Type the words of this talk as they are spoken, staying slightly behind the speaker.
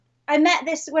I met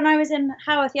this when I was in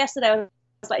Haworth yesterday. I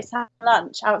was like sat at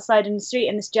lunch outside in the street,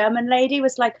 and this German lady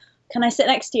was like, "Can I sit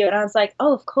next to you?" And I was like,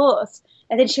 "Oh, of course."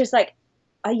 And then she was like,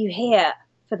 "Are you here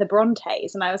for the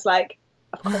Brontes?" And I was like,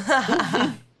 "Of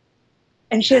course."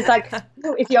 And she was like,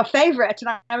 "Who is your favorite?"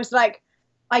 And I was like,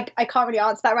 I can't really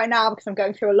answer that right now because I'm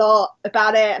going through a lot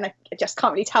about it, and I just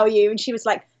can't really tell you." And she was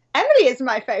like, "Emily is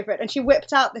my favorite." And she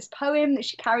whipped out this poem that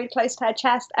she carried close to her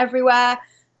chest everywhere.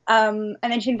 And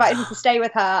then she invited me to stay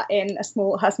with her in her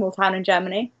small town in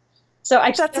Germany. So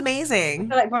That's I amazing.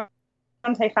 feel like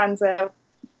Bronte fans are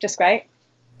just great,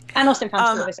 and Austen fans too,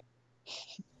 Um, obviously.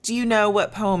 do you know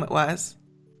what poem it was?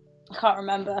 I can't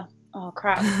remember. Oh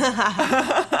crap!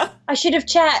 I should have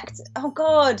checked. Oh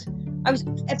god, I was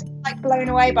like blown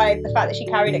away by the fact that she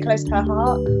carried it close to her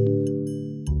heart.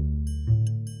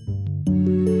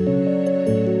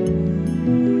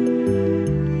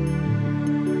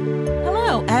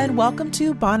 Hello, and welcome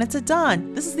to Bonnets at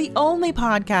Dawn. This is the only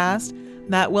podcast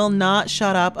that will not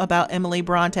shut up about Emily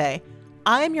Bronte.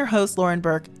 I am your host, Lauren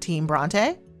Burke, Team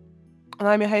Bronte. And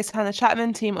I'm your host, Hannah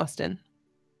Chapman, Team Austen.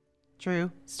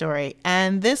 True story.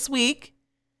 And this week,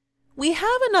 we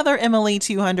have another Emily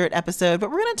 200 episode,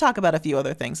 but we're going to talk about a few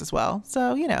other things as well.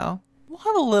 So, we'll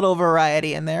have a little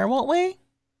variety in there, won't we?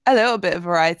 A little bit of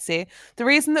variety. The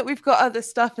reason that we've got other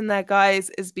stuff in there, guys,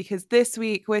 is because this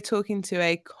week we're talking to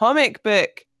a comic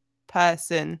book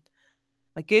person,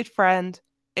 my good friend,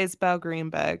 Isabel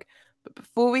Greenberg. But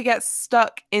before we get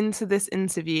stuck into this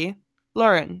interview,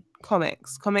 Lauren,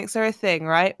 comics. Comics are a thing,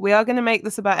 right? We are going to make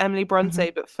this about Emily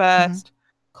Bronte, but first,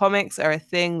 comics are a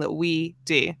thing that we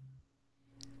do.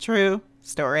 True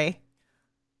story.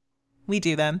 We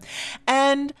do them.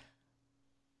 And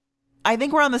I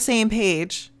think we're on the same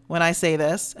page when I say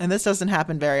this, and this doesn't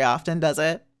happen very often, does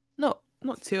it? Not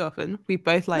too often. We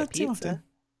both like Not too pizza.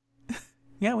 often.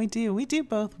 Yeah, we do. We do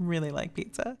both really like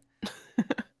pizza.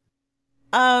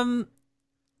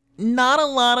 Not a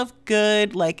lot of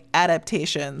good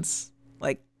adaptations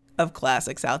of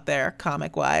classics out there,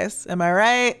 comic wise. Am I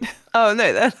right? Oh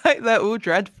no, they're all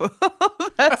dreadful.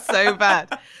 They're so bad.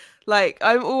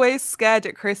 I'm always scared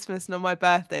at Christmas and on my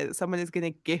birthday that someone is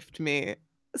going to gift me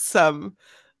some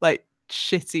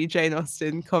shitty Jane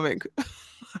Austen comic.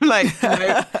 No.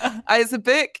 As the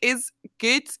book is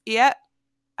good, yeah,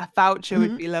 a voucher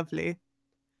would be lovely.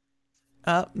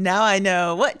 Oh, now I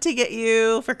know what to get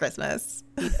you for Christmas.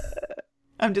 Yeah.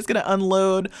 I'm just going to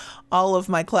unload all of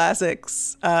my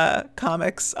classics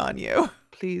comics on you.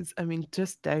 Please,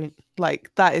 just don't. I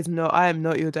am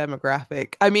not your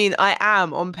demographic. I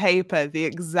am on paper the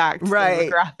exact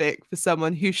demographic for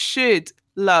someone who should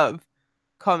love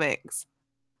comics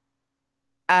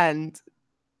and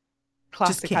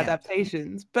classic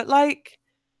adaptations. But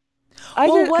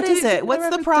what is it?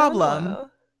 What's the problem?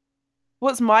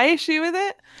 What's my issue with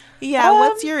it? Yeah,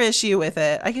 what's your issue with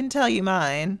it? I can tell you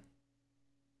mine.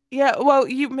 Yeah, well,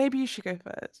 maybe you should go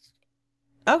first.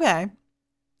 Okay.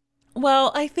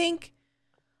 Well, I think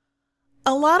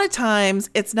a lot of times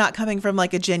it's not coming from a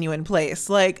genuine place.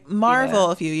 Marvel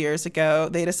a few years ago,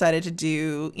 they decided to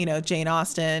do, Jane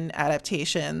Austen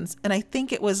adaptations. And I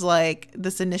think it was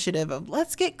this initiative of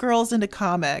let's get girls into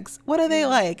comics. What are they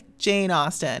like? Jane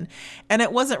Austen. And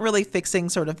it wasn't really fixing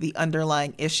sort of the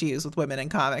underlying issues with women in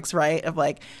comics, right? Of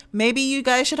maybe you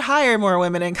guys should hire more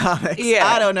women in comics. Yeah.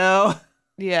 I don't know.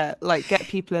 Yeah, get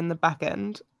people in the back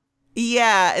end.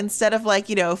 Yeah, instead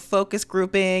of focus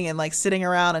grouping and sitting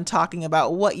around and talking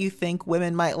about what you think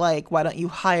women might like, why don't you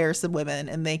hire some women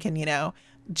and they can,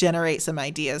 generate some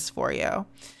ideas for you.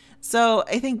 So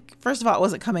I think, first of all, it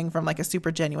wasn't coming from a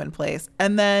super genuine place.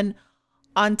 And then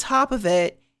on top of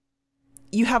it,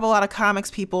 you have a lot of comics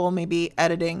people maybe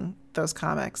editing those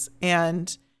comics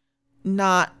and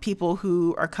not people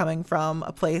who are coming from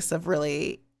a place of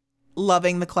really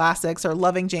loving the classics or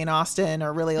loving Jane Austen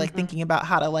or really thinking about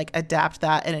how to adapt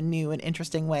that in a new and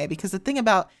interesting way. Because the thing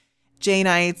about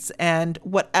Janeites and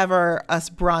whatever us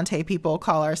Bronte people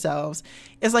call ourselves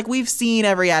is we've seen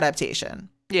every adaptation.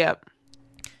 Yep.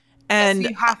 And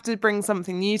you have to bring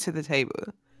something new to the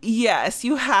table. Yes,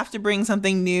 you have to bring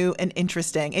something new and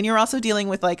interesting. And you're also dealing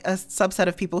with a subset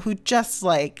of people who just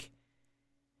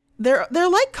they're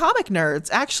like comic nerds,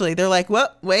 actually. They're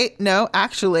well, wait, no,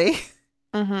 actually.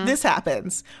 This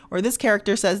happens, or this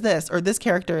character says this, or this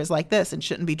character is like this and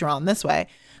shouldn't be drawn this way.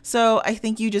 So I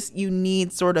think you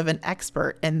need sort of an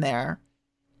expert in there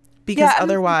because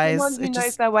otherwise someone who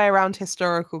knows their way around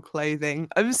historical clothing.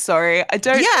 I'm sorry, I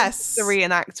don't think the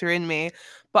reenactor in me,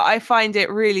 but I find it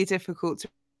really difficult to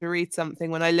read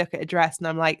something when I look at a dress and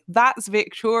I'm like, that's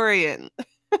Victorian.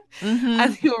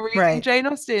 And you're reading Jane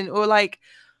Austen or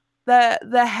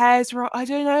the hair's wrong. I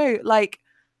don't know,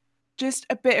 just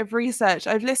a bit of research.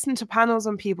 I've listened to panels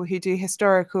on people who do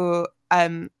historical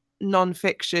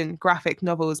non-fiction graphic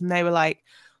novels, and they were like,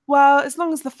 well, as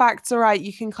long as the facts are right,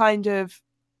 you can kind of,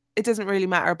 it doesn't really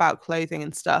matter about clothing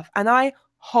and stuff. And I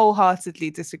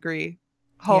wholeheartedly disagree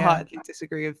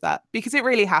with that, because it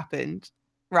really happened,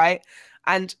 right?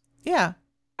 And yeah,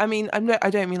 I mean, I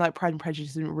don't mean like Pride and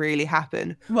Prejudice didn't really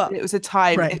happen. well, It was a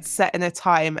time, right. It's set in a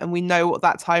time, and we know what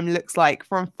that time looks like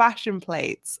from fashion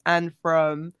plates and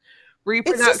from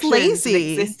reproductions. It's just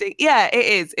lazy. Existing. Yeah, it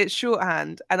is. It's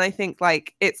shorthand. And I think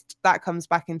like that comes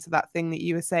back into that thing that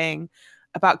you were saying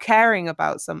about caring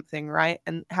about something, right?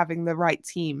 And having the right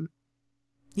team.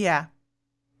 Yeah.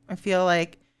 I feel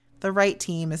like the right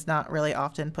team is not really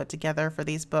often put together for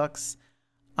these books.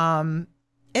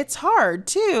 It's hard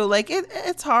too. Like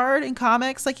it's hard in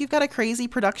comics. Like you've got a crazy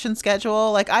production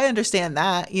schedule. Like I understand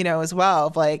that, as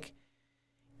well. Like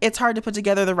it's hard to put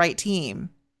together the right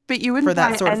team. But you wouldn't for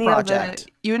that sort of project.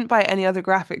 You wouldn't buy any other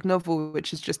graphic novel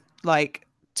which is just like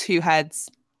two heads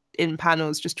in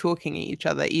panels just talking at each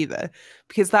other either,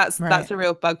 because that's a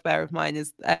real bugbear of mine,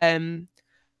 is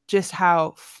just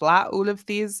how flat all of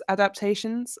these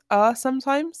adaptations are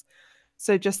sometimes.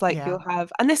 So just like you'll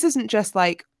have, and this isn't just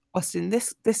like Austen,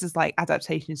 this is like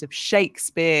adaptations of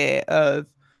Shakespeare, of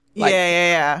like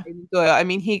I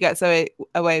mean, he gets away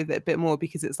with it a bit more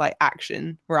because it's like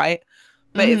action, right?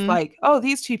 But it's like, oh,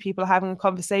 these two people are having a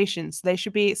conversation, so they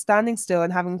should be standing still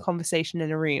and having a conversation in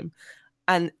a room.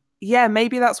 And yeah,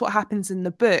 maybe that's what happens in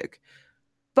the book,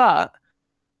 but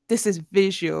this is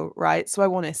visual, right? So I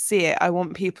want to see it. I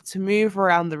want people to move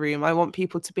around the room. I want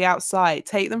people to be outside,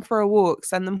 take them for a walk,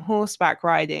 send them horseback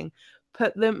riding,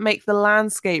 make the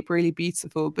landscape really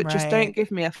beautiful, but just don't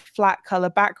give me a flat color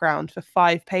background for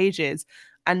 5 pages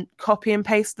and copy and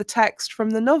paste the text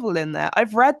from the novel in there.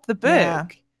 I've read the book. Yeah.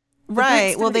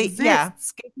 Right. Well, give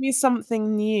me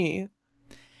something new.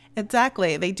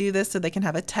 Exactly. They do this so they can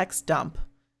have a text dump.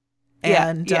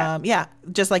 And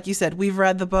just like you said, we've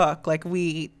read the book. Like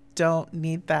we don't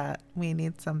need that. We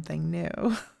need something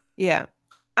new. Yeah.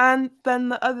 And then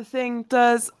the other thing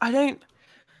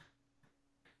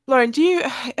Lauren,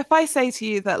 if I say to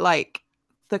you that like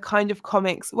the kind of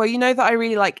comics, well, you know that I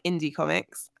really like indie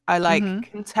comics. I like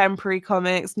contemporary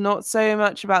comics, not so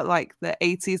much about like the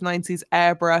 80s, 90s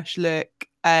airbrush look.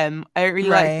 I don't really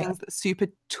like things that super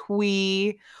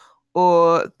twee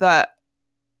or that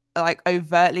like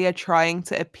overtly are trying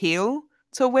to appeal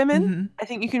to women. I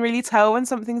think you can really tell when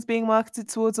something's being marketed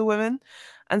towards a woman.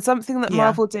 And something that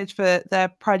Marvel did for their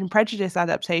Pride and Prejudice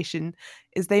adaptation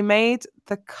is they made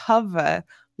the cover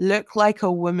look like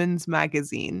a woman's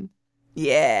magazine.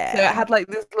 Yeah. So it had like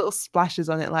these little splashes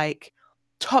on it, like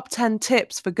top 10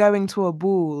 tips for going to a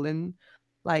ball, and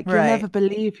like you'll never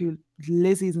believe who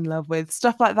Lizzie's in love with,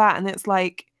 stuff like that. And it's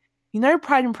like,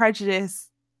 Pride and Prejudice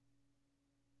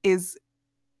is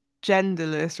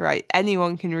genderless, right?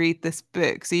 Anyone can read this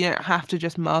book, so you don't have to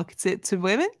just market it to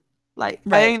women. Like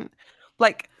the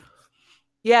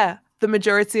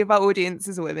majority of our audience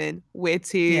is women. We're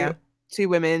two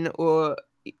women, or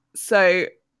so.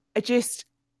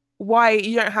 Why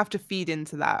you don't have to feed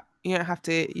into that. You don't have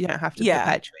to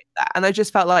perpetuate that. And I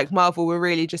just felt like Marvel were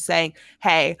really just saying,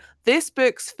 hey, this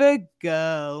book's for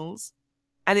girls,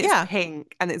 and it's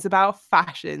pink, and it's about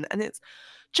fashion, and it's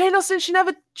Jane Austen. She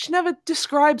never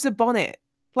describes a bonnet.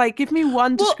 Like, give me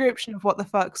one description of what the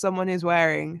fuck someone is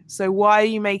wearing. So why are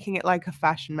you making it like a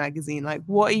fashion magazine? Like,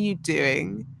 what are you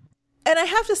doing? And I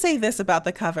have to say this about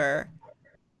the cover.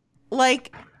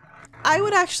 Like, I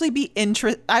would actually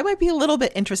I might be a little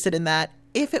bit interested in that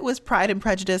if it was Pride and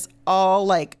Prejudice all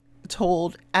like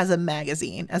told as a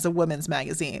magazine, as a women's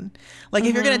magazine. Like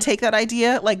if you're going to take that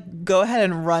idea, like go ahead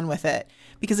and run with it.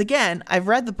 Because again, I've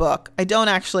read the book. I don't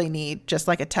actually need just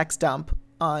like a text dump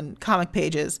on comic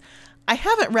pages. I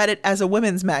haven't read it as a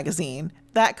women's magazine.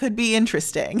 That could be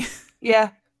interesting.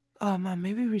 Yeah. Oh man,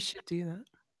 maybe we should do that.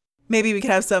 Maybe we could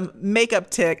have some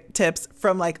makeup tips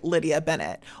from like Lydia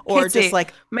Bennett, or Kitty. Just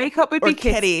like makeup would be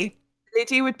Kitty.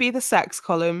 Lydia would be the sex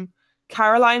column.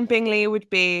 Caroline Bingley would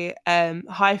be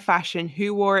high fashion.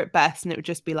 Who wore it best? And it would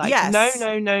just be like,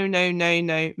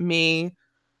 no, me.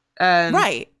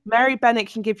 Right. Mary Bennett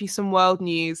can give you some world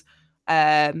news.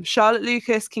 Charlotte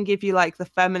Lucas can give you like the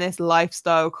feminist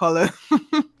lifestyle column.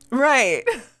 Right.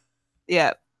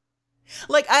 Yeah.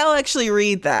 Like, I'll actually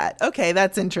read that. Okay,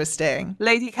 that's interesting.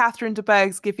 Lady Catherine de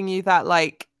Bourgh's giving you that,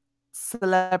 like,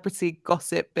 celebrity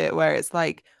gossip bit where it's,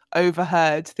 like,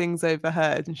 things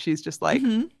overheard, and she's just, like,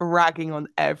 ragging on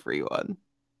everyone.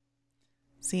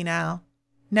 See, now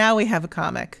we have a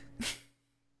comic.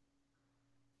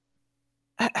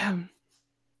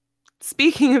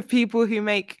 speaking of people who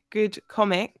make good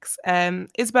comics,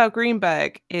 Isabel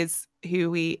Greenberg is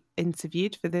who we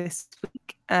interviewed for this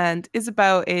week. And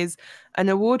Isabel is an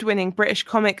award-winning British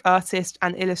comic artist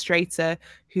and illustrator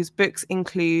whose books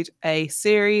include a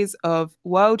series of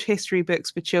world history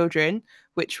books for children,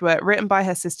 which were written by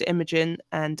her sister Imogen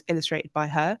and illustrated by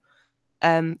her.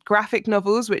 Graphic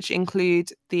novels, which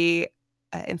include the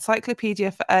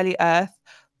Encyclopedia for Early Earth,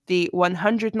 the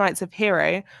 100 Nights of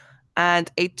Hero, and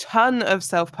a ton of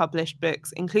self-published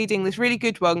books, including this really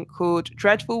good one called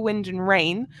Dreadful Wind and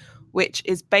Rain, which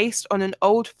is based on an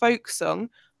old folk song.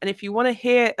 And if you want to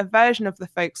hear a version of the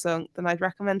folk song, then I'd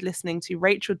recommend listening to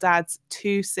Rachel Dadd's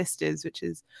Two Sisters, which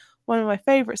is one of my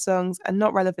favourite songs and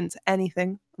not relevant to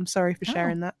anything. I'm sorry for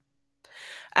sharing that.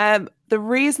 The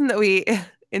reason that we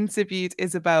interviewed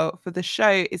Isabel for the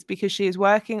show is because she is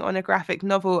working on a graphic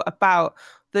novel about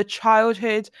the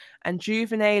childhood and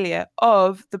juvenilia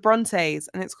of the Brontes,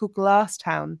 and it's called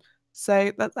Glasstown.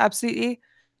 So that's absolutely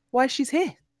why she's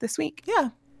here this week. Yeah,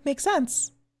 makes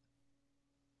sense.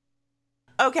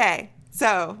 Okay,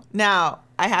 so now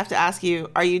I have to ask you,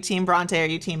 are you Team Bronte or are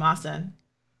you Team Austen?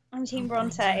 I'm Team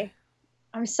Bronte.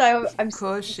 Of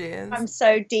course she is. I'm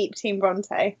so deep Team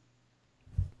Bronte.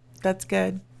 That's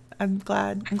good. I'm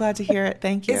glad to hear it.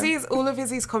 Thank you. All of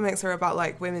Izzy's comics are about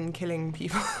like women killing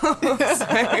people. So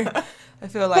I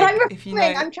feel like but if you know,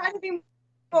 I'm trying to be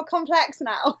more complex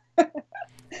now.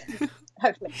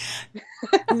 Hopefully.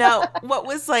 No, what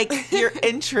was like your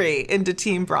entry into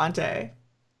Team Bronte?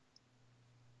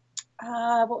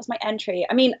 What was my entry?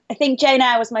 I mean, I think Jane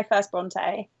Eyre was my first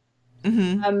Bronte.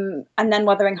 Mm-hmm. And then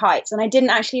Wuthering Heights. And I didn't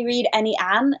actually read any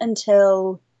Anne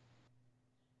until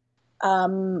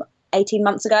 18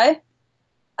 months ago.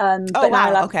 But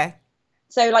wow. Okay.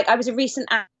 So like I was a recent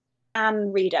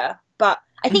Anne reader, but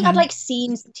I think I'd like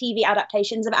seen some TV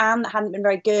adaptations of Anne that hadn't been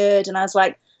very good. And I was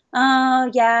like,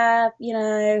 oh yeah,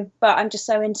 but I'm just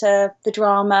so into the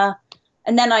drama.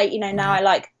 And then now I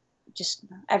like just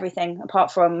everything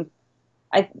apart from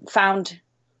I found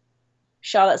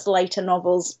Charlotte's later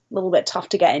novels a little bit tough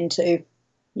to get into,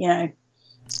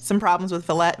 Some problems with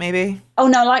Villette, maybe? Oh,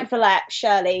 no, I like Villette.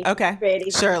 Shirley. Okay.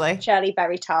 Really. Shirley,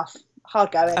 very tough.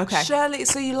 Hard going. Okay. Shirley,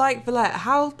 so you like Villette.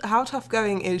 How tough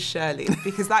going is Shirley?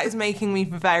 Because that is making me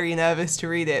very nervous to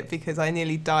read it because I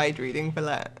nearly died reading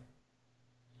Villette.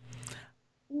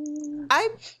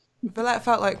 Villette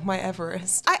felt like my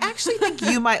Everest. I actually think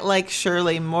you might like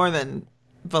Shirley more than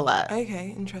Villette.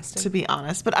 Okay, interesting. To be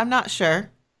honest, but I'm not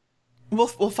sure. We'll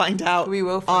find out. We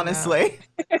will find honestly.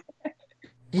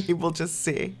 We will just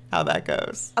see how that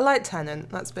goes. I like Tennant.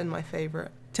 That's been my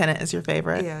favourite. Tennant is your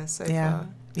favorite? Yeah, so far.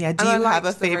 Yeah, do you have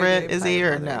a favorite, Izzy,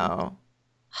 or no?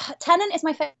 Tennant is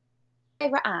my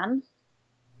favourite Anne.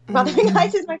 Wuthering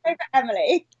Heights is my favourite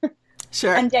Emily.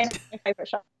 Sure. And Jane is my favourite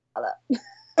Charlotte.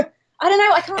 I don't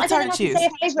know. I don't know how to say a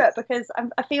favourite because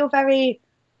I feel very...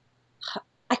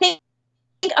 I think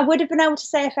I would have been able to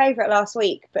say a favourite last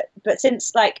week, but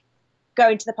since like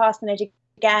going to the parsonage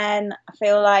again, I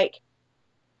feel like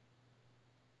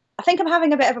I think I'm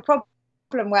having a bit of a problem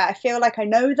where I feel like I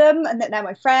know them and that they're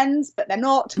my friends, but they're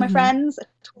not my friends at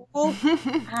all.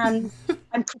 And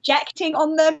I'm projecting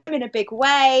on them in a big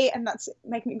way, and that's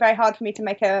making it very hard for me to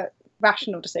make a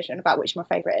rational decision about which my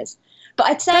favourite is. But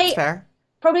I'd say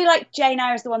probably like Jane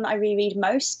Eyre is the one that I reread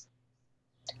most.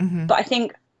 But I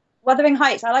think Wuthering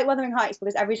Heights, I like Wuthering Heights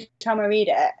because every time I read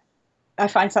it, I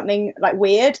find something like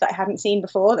weird that I hadn't seen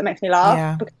before that makes me laugh.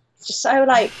 Yeah. Because it's just so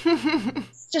like,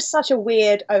 it's just such a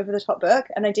weird over the top book.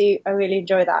 And I really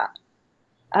enjoy that.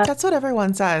 That's what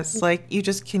everyone says. Like you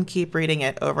just can keep reading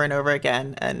it over and over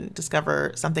again and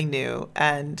discover something new.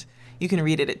 And you can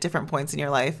read it at different points in your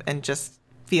life and just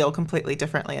feel completely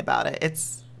differently about it.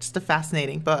 It's just a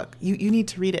fascinating book. You need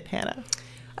to read it, Hannah.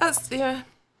 Yeah.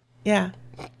 Yeah.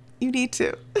 You need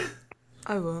to.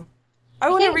 I will. I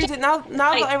want to read it now that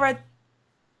I read...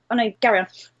 Oh, no, carry on.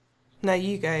 No,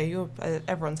 you go.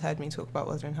 Everyone's heard me talk about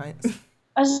Wuthering Heights.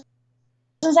 I was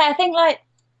going to say, I think, like,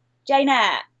 Jane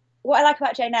Eyre, what I like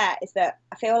about Jane Eyre is that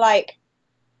I feel like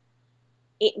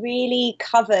it really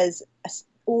covers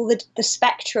all the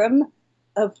spectrum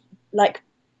of, like,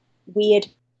 weird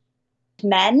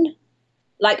men.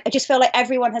 Like, I just feel like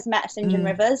everyone has met St. John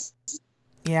Rivers.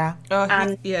 Yeah.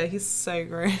 Oh, he's so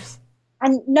gross.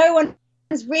 And no one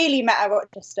has really met a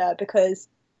Rochester because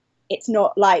it's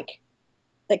not like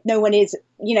no one is,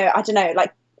 I don't know,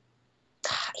 like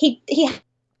he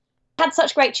had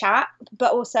such great chat,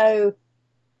 but also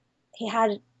he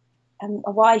had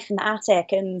a wife in the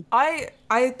attic. And I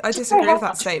disagree with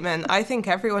that statement. I think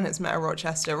everyone has met a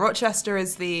Rochester. Rochester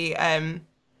is the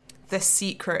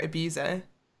secret abuser.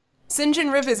 St.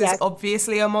 John Rivers Yeah. is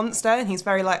obviously a monster, and he's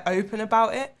very like open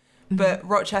about it. But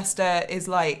Rochester is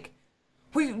like,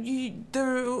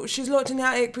 she's locked in the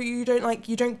attic, but you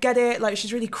don't get it. Like,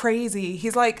 she's really crazy.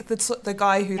 He's like the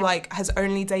guy who like has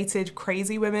only dated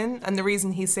crazy women, and the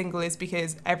reason he's single is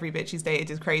because every bitch he's dated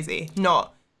is crazy.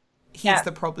 Not he's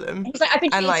the problem. He's like, I've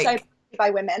been And, treated like, so by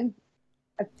women.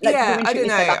 yeah, women I treat don't me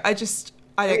so know. bad.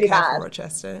 I don't Really care bad. for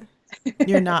Rochester.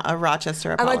 You're not a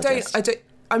Rochester And apologist.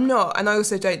 I'm not, and I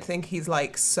also don't think he's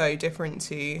like so different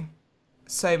to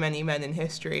so many men in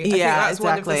history. I think Yeah, that's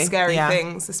one of the exactly. scary Yeah.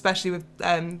 things, especially with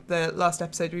the last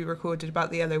episode we recorded about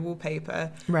the yellow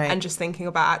wallpaper, Right. and just thinking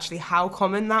about actually how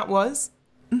common that was.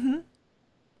 Mm-hmm.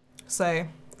 So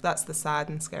that's the sad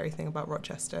and scary thing about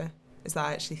Rochester, is that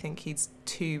I actually think he's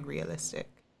too realistic.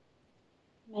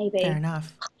 Maybe. Fair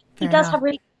enough. He Fair does enough.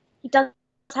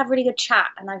 have really good chat,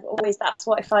 and that's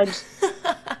what I find.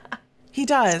 He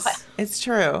does. It's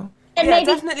true. And Yeah, maybe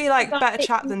definitely like better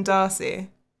chat than Darcy.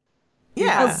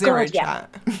 Yeah. Oh, Zero God, yeah.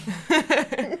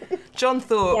 chat. John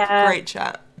Thorpe, Yeah. great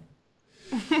chat.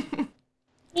 I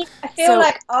feel So-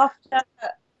 like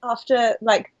after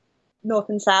like North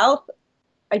and South,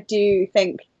 I do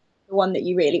think the one that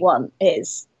you really want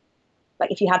is, like,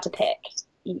 if you had to pick,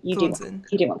 you do Thornton.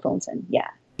 want Thornton. Yeah.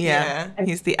 Yeah. Yeah.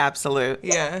 He's the absolute.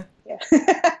 Yeah. Yeah.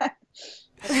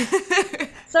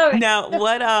 Sorry. Now,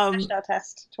 what, Ashdown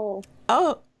test at all.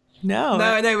 oh, no.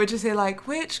 No, I know, we're just here like,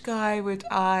 which guy would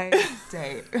I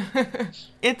date?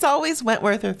 It's always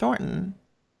Wentworth or Thornton.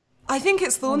 I think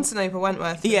it's Thornton over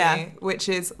Wentworth for Yeah. me, which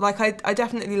is, like, I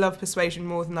definitely love Persuasion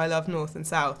more than I love North and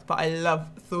South, but I love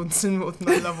Thornton more than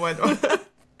I love Wentworth.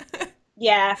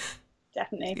 Yeah,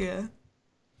 definitely. Yeah.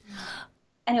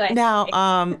 Anyway.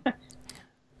 Now,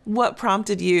 what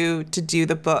prompted you to do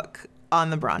the book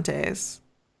on the Brontes?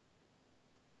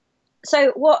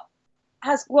 So what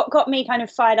got me kind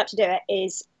of fired up to do it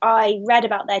is I read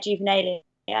about their juvenilia,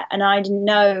 and I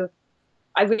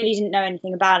really didn't know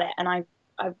anything about it, and I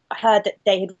heard that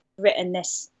they had written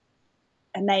this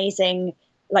amazing,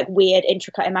 like, weird,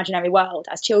 intricate, imaginary world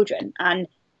as children, and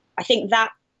I think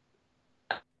that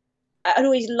I'd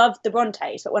always loved the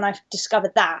Brontes, but when I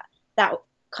discovered that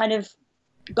kind of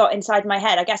got inside my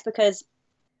head, I guess because,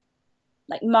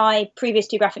 like, my previous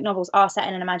two graphic novels are set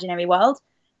in an imaginary world,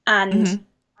 and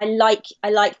I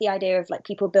like the idea of, like,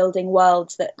 people building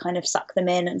worlds that kind of suck them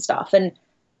in and stuff. And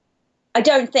I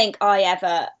don't think I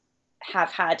ever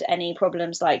have had any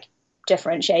problems, like,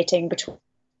 differentiating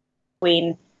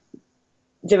between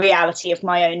the reality of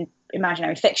my own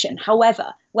imaginary fiction.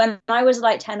 However, when I was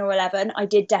like 10 or 11, I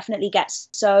did definitely get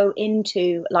so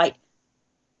into, like,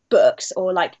 books,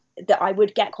 or like that I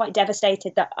would get quite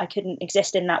devastated that I couldn't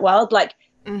exist in that world. Like,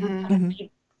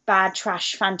 bad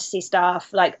trash fantasy stuff,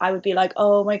 like, I would be like,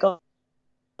 oh my god,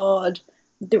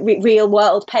 the real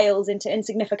world pales into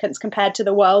insignificance compared to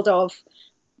the world of,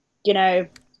 you know,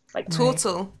 like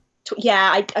Turtle.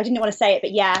 Yeah, I didn't want to say it,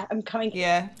 but yeah, I'm coming.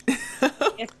 Yeah.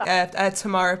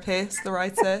 Tamara Pierce, the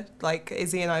writer. Like,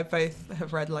 Izzy and I both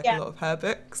have read, like, a lot of her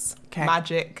books. Okay.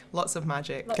 Magic. Lots of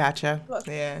magic. Gotcha.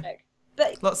 Yeah.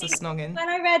 But Lots of snogging. when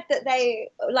I read that they,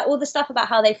 like, all the stuff about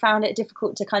how they found it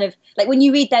difficult to kind of, like, when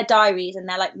you read their diaries and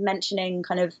they're, like, mentioning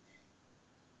kind of,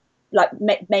 like,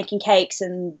 making cakes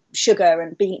and sugar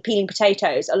and peeling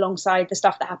potatoes alongside the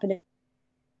stuff that happened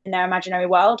in their imaginary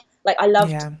world, like, I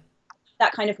loved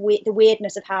that kind of the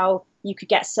weirdness of how you could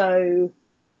get so,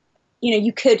 you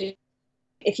know,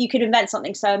 if you could invent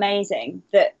something so amazing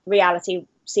that reality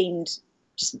seemed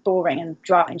just boring and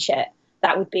dry and shit,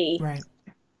 that would be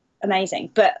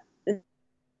amazing. But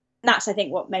that's, I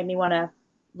think, what made me want to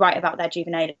write about their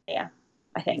juvenilia,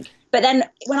 I think. But then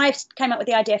when I came up with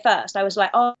the idea first, I was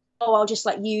like, oh, I'll just,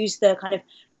 like, use the kind of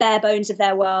bare bones of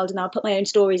their world, and I'll put my own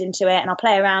stories into it, and I'll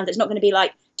play around. It's not going to be,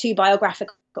 like, too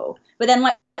biographical. But then,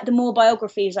 like, the more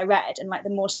biographies I read and, like, the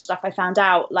more stuff I found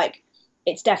out, like,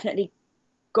 it's definitely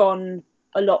gone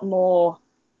a lot more,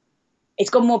 it's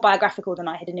gone more biographical than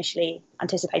I had initially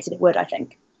anticipated it would, I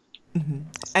think.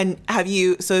 And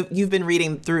you've been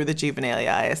reading through the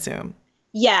juvenilia, I assume?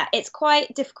 Yeah, it's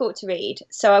quite difficult to read.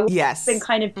 So what I've been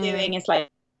kind of doing is, like,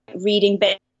 reading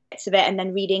bits of it and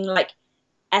then reading, like,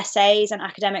 essays and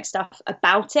academic stuff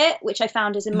about it, which I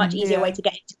found is a much easier way to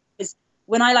get into. Because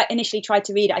when I, like, initially tried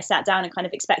to read it, I sat down and kind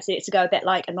of expected it to go a bit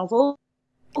like a novel.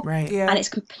 Right. Yeah. And it's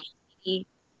completely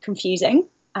confusing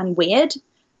and weird.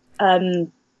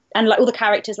 And, like, all the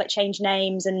characters, like, change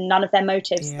names and none of their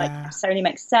motives like necessarily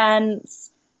make sense.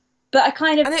 But I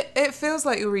kind of... And it feels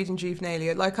like you're reading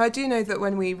juvenilia. Like, I do know that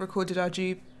when we recorded our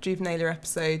juvenilia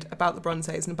episode about the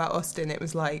Brontes and about Austen, it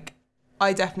was like,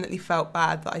 I definitely felt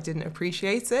bad that I didn't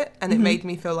appreciate it. And it made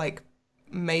me feel like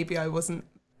maybe I wasn't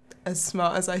as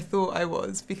smart as I thought I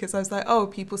was, because I was like, oh,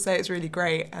 people say it's really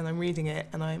great, and I'm reading it,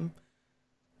 and I'm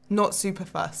not super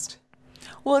fussed.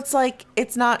 Well, it's like,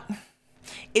 it's not,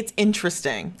 it's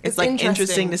interesting. It's like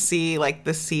interesting to see like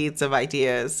the seeds of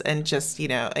ideas and just, you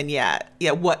know, and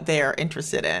what they're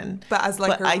interested in. But as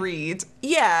like a read.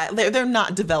 Yeah, they're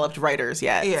not developed writers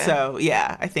yet. Yeah. So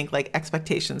yeah, I think like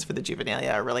expectations for the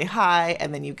Juvenilia are really high,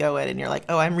 and then you go in and you're like,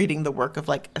 oh, I'm reading the work of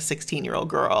like a 16-year-old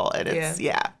girl, and it's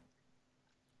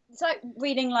It's like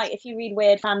reading, like, if you read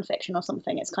weird fan fiction or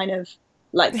something, it's kind of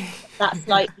like that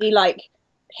slightly like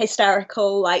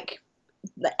hysterical, like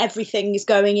everything is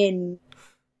going in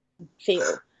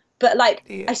feel. But like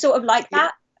I sort of like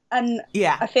that, and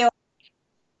I feel.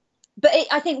 But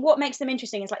I think what makes them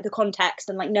interesting is like the context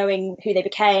and like knowing who they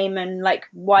became and like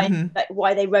why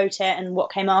they wrote it and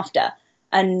what came after.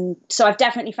 And so I've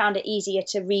definitely found it easier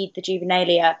to read the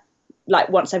Juvenilia, like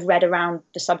once I've read around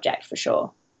the subject, for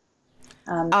sure.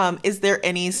 Is there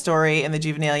any story in the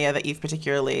Juvenilia that you've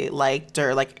particularly liked,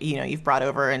 or like, you know, you've brought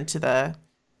over into the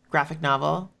graphic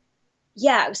novel?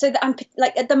 Yeah, so I'm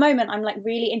like, at the moment I'm like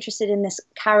really interested in this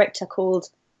character called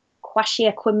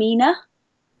Quashia Quamina.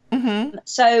 Mm-hmm.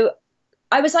 So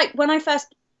I was like, when I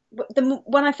first read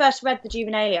the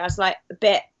Juvenilia, I was like,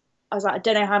 I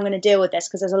don't know how I'm going to deal with this,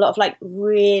 because there's a lot of like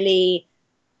really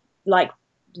like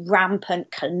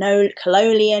rampant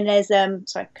colonialism,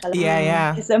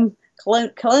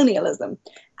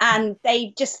 and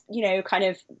they just, you know, kind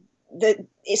of it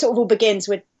sort of all begins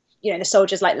with, you know, the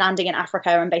soldiers like landing in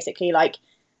Africa and basically like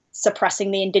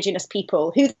suppressing the indigenous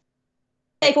people who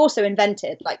they've also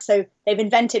invented. Like, so they've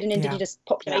invented an indigenous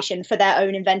population for their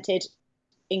own invented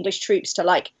English troops to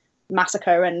like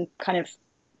massacre and kind of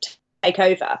take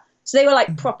over. So they were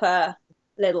like proper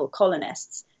little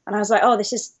colonists. And I was like, oh,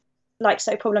 this is like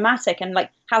so problematic, and like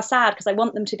how sad, because I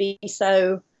want them to be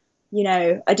so, you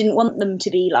know, I didn't want them to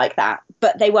be like that,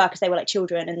 but they were, because they were like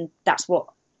children, and that's what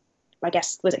I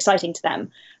guess was exciting to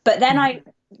them. But then I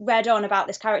read on about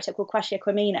this character called Quashia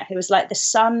Quamina, who was like the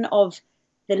son of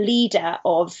the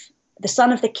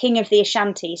king of the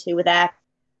Ashantis, who were their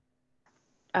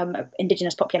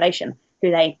indigenous population,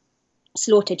 who they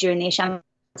slaughtered during the Ashanti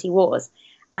Wars.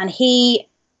 And he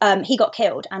got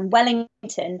killed, and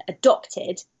Wellington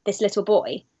adopted this little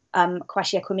boy,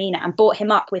 Quashia Quamina, and brought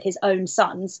him up with his own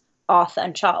sons, Arthur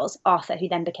and Charles. Arthur, who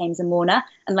then became Zamorna,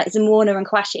 and like Zamorna and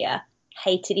Quashia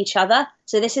hated each other.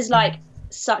 So this is like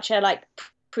such a like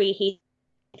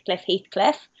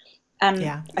pre-Heathcliff. I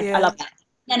love that.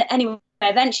 And anyway,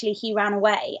 eventually he ran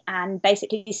away and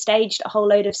basically staged a whole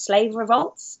load of slave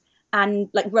revolts, and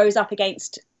like rose up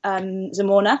against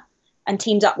Zamorna and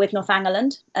teamed up with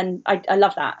Northumberland. And I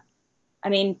love that. I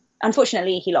mean,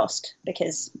 unfortunately he lost,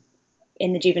 because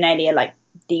in the Juvenilia, like,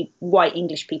 the white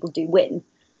English people do win.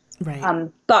 Right.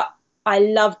 But I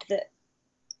loved that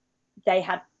they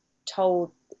had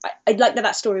told, I like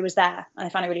that story was there, and I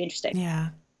found it really interesting. Yeah,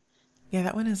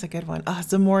 that one is a good one.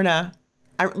 Zamorna.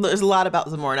 There's a lot about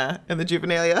Zamorna in the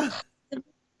Juvenilia.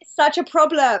 It's such a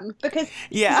problem, because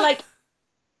he's like,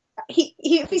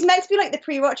 if he's meant to be like the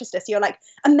pre-Rochester, so you're like,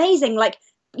 amazing, like,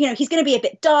 you know, he's going to be a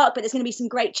bit dark, but there's going to be some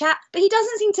great chat. But he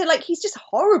doesn't seem to, like, he's just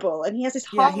horrible, and he has this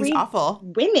he's awful.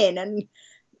 Women, and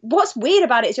what's weird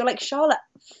about it is you're like, Charlotte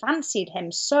fancied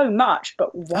him so much,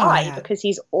 but why? Because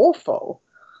he's awful.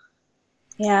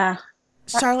 Yeah.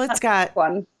 Charlotte's got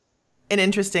an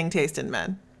interesting taste in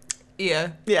men.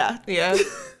 Yeah.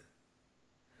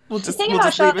 We'll just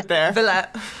leave it there.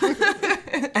 Villette.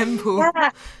 Empole. Yeah.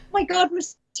 Oh my God,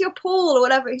 Monsieur Paul or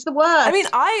whatever. He's the worst. I mean,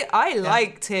 I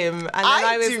liked him, and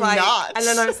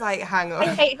then I was like, hang on,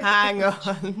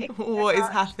 what is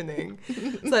happening?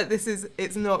 So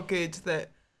it's not good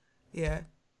that,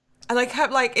 And I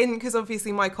kept like because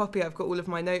obviously my copy, I've got all of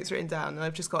my notes written down, and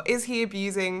I've just got, is he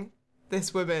abusing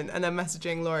this woman? And then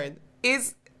messaging Lauren,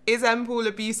 is Empole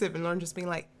abusive? And Lauren just being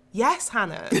like, yes,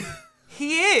 Hannah,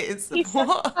 he is. He's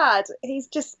so bad. He's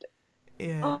just,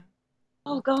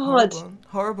 oh God.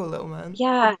 Horrible little man.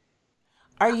 Yeah.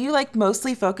 Are you like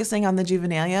mostly focusing on the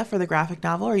Juvenilia for the graphic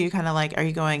novel, or are you kind of like, are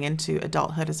you going into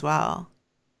adulthood as well?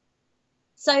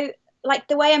 So like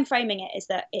the way I'm framing it is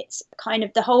that it's kind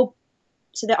of the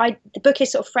book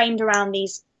is sort of framed around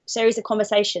these series of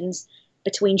conversations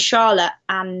between Charlotte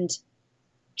and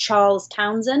Charles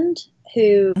Townsend,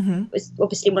 who was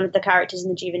obviously one of the characters in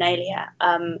the Juvenilia,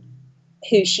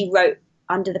 who she wrote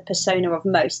under the persona of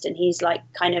Most, and he's like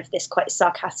kind of this quite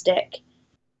sarcastic,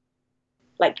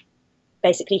 like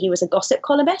basically he was a gossip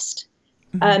columnist.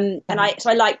 And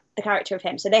I like the character of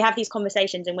him. So they have these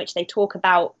conversations in which they talk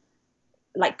about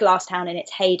like Glasstown in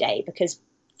its heyday, because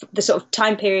the sort of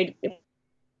time period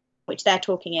which they're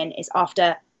talking in is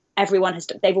after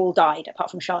they've all died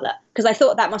apart from Charlotte. Because I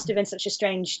thought that must have been such a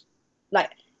strange,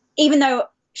 like, even though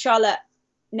Charlotte,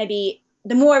 maybe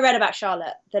the more I read about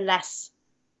Charlotte, the less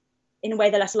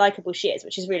likable she is,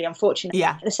 which is really unfortunate.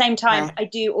 Yeah. At the same time, I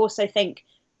do also think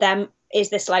there is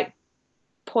this like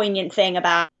poignant thing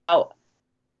about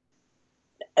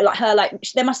like her, like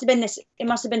it must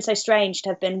have been so strange to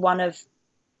have been one of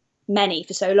many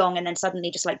for so long and then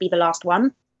suddenly just like be the last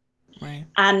one. Right.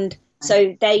 And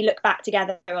so they look back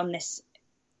together on this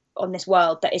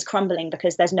world that is crumbling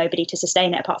because there's nobody to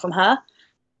sustain it apart from her.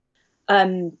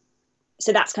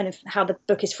 So that's kind of how the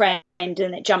book is framed,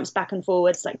 and it jumps back and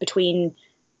forwards like between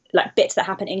like bits that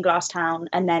happen in Glasstown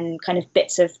and then kind of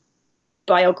bits of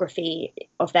biography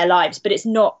of their lives. But it's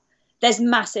not, there's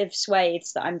massive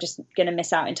swathes that I'm just going to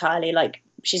miss out entirely. Like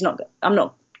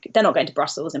they're not going to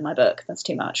Brussels in my book. That's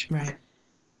too much. Right.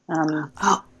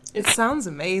 It sounds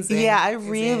amazing. Yeah, I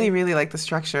really, really like the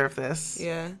structure of this.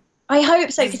 Yeah. I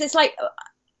hope so, because it's like,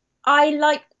 I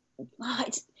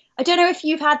don't know if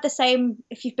you've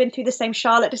been through the same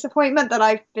Charlotte disappointment that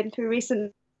I've been through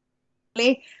recently,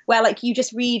 where like you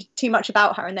just read too much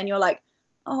about her and then you're like,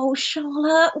 oh,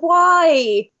 Charlotte,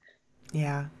 why?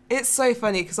 Yeah. It's so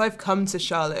funny because I've come to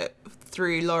Charlotte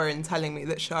through Lauren telling me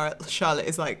that Charlotte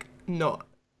is like not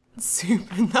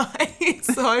super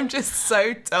nice. So I'm just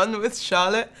so done with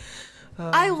Charlotte.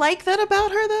 I like that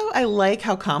about her, though. I like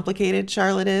how complicated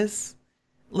Charlotte is.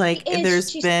 Like,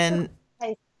 there's been...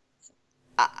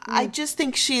 I just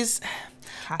think she's...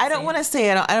 I don't want to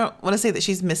say that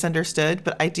she's misunderstood,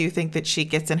 but I do think that she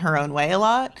gets in her own way a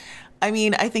lot. I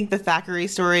mean, I think the Thackeray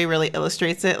story really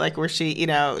illustrates it, like where she, you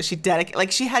know, she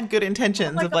had good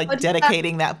intentions of like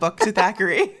dedicating that book to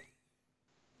Thackeray.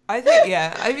 I think,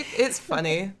 yeah, I mean, it's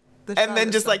funny. And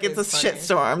then just like it's a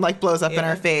shitstorm, like blows up in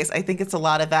her face. I think it's a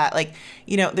lot of that. Like,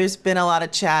 you know, there's been a lot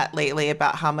of chat lately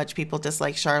about how much people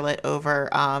dislike Charlotte over,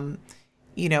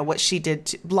 you know, what she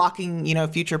did blocking, you know,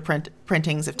 future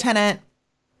printings of Tenet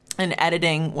and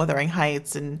editing Wuthering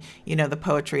Heights and, you know, the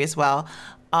poetry as well.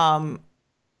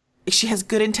 She has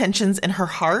good intentions in her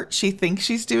heart. She thinks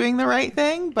she's doing the right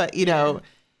thing, but, you know,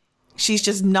 she's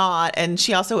just not. And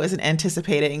she also isn't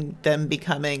anticipating them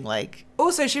becoming like.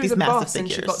 Also, she was a boss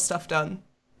figures. And she got stuff done.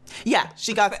 Yeah,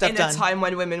 she got stuff done. In a time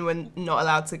when women were not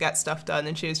allowed to get stuff done,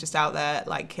 and she was just out there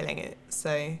like killing it.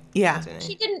 So yeah,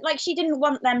 she didn't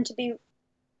want them to be.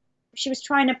 She was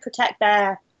trying to protect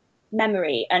their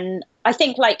memory, and I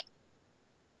think like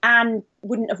Anne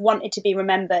wouldn't have wanted to be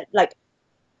remembered. Like,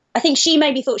 I think she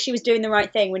maybe thought she was doing the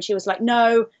right thing when she was like,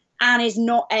 no, Anne is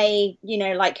not a, you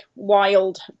know, like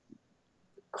wild,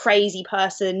 crazy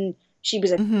person. She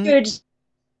was a good,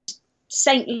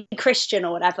 saintly Christian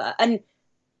or whatever. And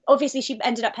obviously she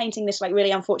ended up painting this like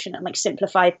really unfortunate and like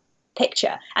simplified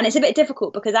picture. And it's a bit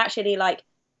difficult because actually like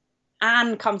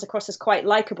Anne comes across as quite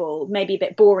likable, maybe a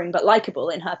bit boring, but likable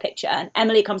in her picture. And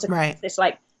Emily comes across as this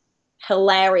like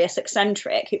hilarious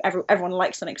eccentric who everyone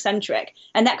likes an eccentric.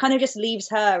 And that kind of just leaves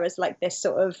her as like this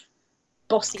sort of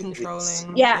bossy.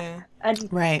 Controlling. Yeah.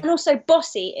 And also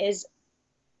bossy is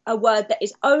a word that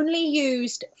is only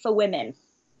used for women.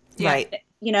 Right.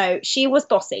 You know, she was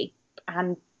bossy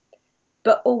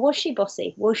or was she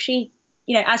bossy? Was she,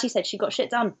 you know, as you said, she got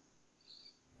shit done.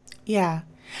 Yeah.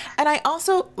 And I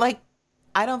also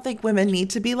I don't think women need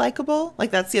to be likable.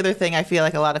 Like, that's the other thing. I feel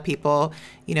like a lot of people,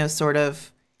 you know, sort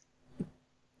of,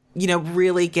 you know,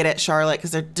 really get at Charlotte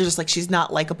because they're just like, she's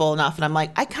not likable enough. And I'm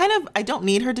like, I don't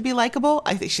need her to be likable.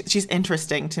 I think she's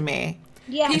interesting to me.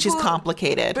 Yeah. And she's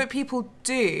complicated. But people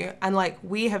do. And like,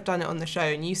 we have done it on the show.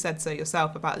 And you said so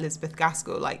yourself about Elizabeth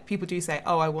Gaskell. Like, people do say,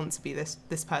 oh, I want to be this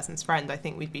person's friend. I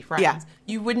think we'd be friends. Yeah.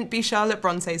 You wouldn't be Charlotte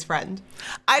Bronte's friend.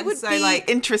 I would be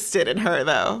interested in her,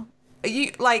 though.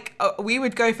 We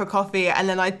would go for coffee and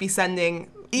then I'd be sending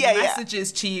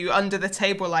messages to you under the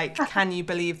table like, can you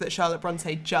believe that Charlotte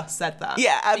Bronte just said that?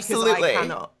 Yeah, absolutely. Because I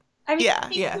cannot. I mean, I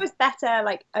think it was better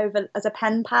like over as a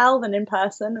pen pal than in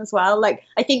person as well. Like,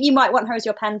 I think you might want her as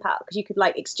your pen pal because you could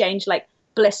like exchange like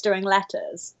blistering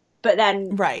letters. But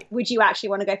then, would you actually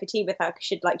want to go for tea with her? Because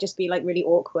she'd like just be like really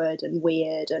awkward and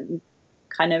weird and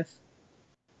kind of.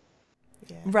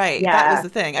 Right. Yeah. That was the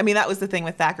thing. I mean, that was the thing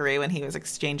with Thackeray when he was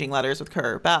exchanging letters with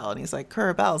Currer Bell. And he's like,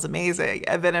 Currer Bell's amazing.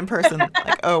 And then in person,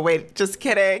 like, oh, wait, just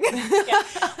kidding. Yeah.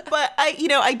 But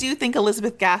I do think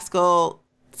Elizabeth Gaskell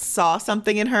saw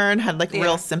something in her and had like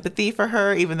real sympathy for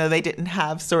her, even though they didn't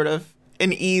have sort of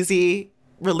an easy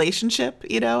relationship,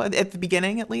 you know, at the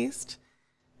beginning, at least.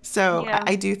 So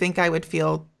I do think I would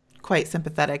feel quite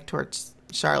sympathetic towards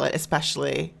Charlotte,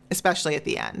 especially at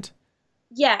the end.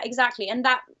 Yeah, exactly. And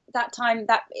that time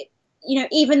you know,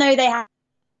 even though they had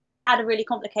a really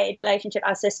complicated relationship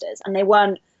as sisters and they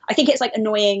weren't I think it's like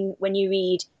annoying when you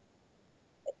read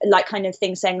like kind of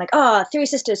things saying like, three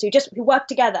sisters who work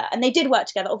together, and they did work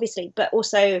together obviously, but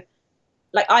also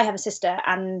like I have a sister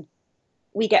and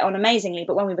we get on amazingly,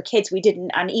 but when we were kids we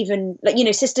didn't. And even like, you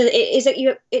know, sister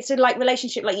it's a like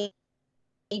relationship like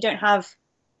you don't have,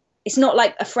 it's not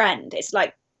like a friend, it's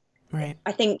like, Right.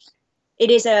 I think it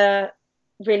is a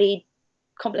really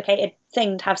complicated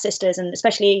thing to have sisters, and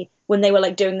especially when they were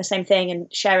like doing the same thing and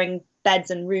sharing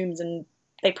beds and rooms, and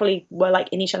they probably were like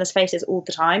in each other's faces all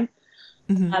the time.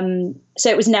 So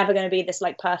it was never going to be this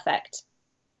like perfect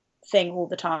thing all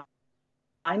the time.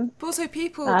 But also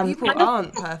people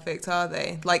aren't perfect, are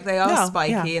they? Like they are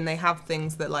spiky and they have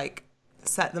things that like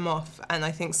set them off. And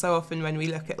I think so often when we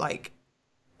look at like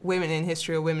women in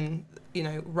history or women, you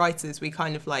know, writers, we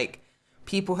kind of like,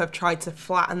 people have tried to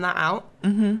flatten that out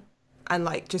and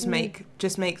like just make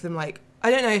them like,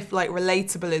 I don't know if like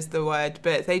relatable is the word,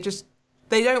 but they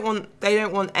don't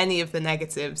want any of the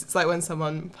negatives. It's like when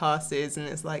someone passes and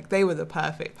it's like they were the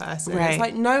perfect person. Right. It's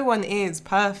like no one is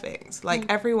perfect. Like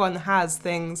everyone has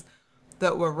things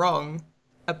that were wrong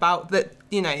about that,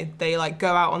 you know, they like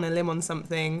go out on a limb on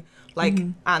something like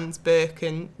Anne's book,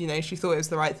 and you know she thought it was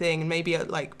the right thing, and maybe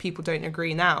like people don't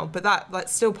agree now, but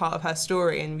that's still part of her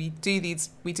story. And we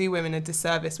do women a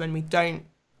disservice when we don't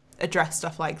address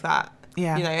stuff like that.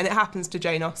 Yeah. You know, and it happens to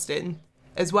Jane Austen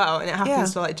as well, and it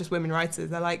happens to like just women writers.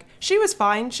 They're like, she was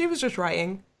fine, she was just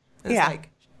writing. And it's like,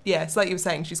 it's like you were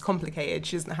saying, she's complicated,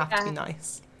 she doesn't have to be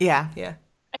nice. Yeah.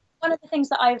 One of the things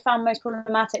that I found most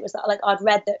problematic was that like I'd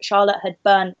read that Charlotte had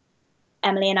burnt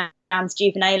Emily and Anne's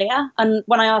juvenilia, and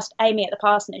when I asked Amy at the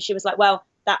parsonage, she was like, well,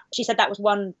 she said that was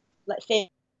one like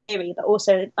theory, but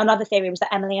also another theory was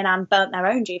that Emily and Anne burnt their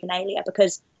own juvenilia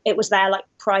because it was their like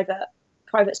private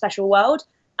special world.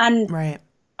 And Right.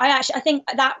 I think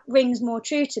that rings more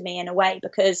true to me in a way,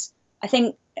 because I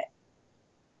don't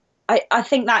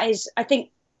think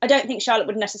Charlotte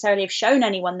would necessarily have shown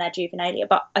anyone their juvenilia,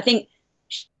 but I think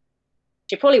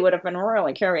she probably would have been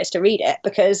really curious to read it,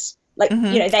 because like,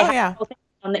 you know, they had whole thing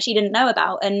on that she didn't know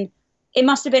about. And it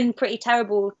must have been pretty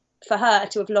terrible for her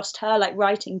to have lost her like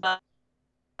writing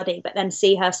buddy, but then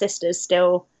see her sisters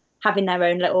still having their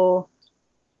own little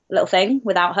thing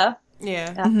without her.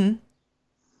 Yeah.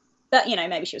 But, you know,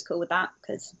 maybe she was cool with that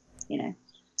because, you know,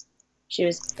 she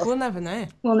was... We'll never know.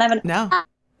 We'll never know. No.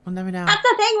 We'll never know. That's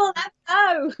the thing, we'll never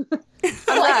know.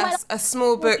 Unless a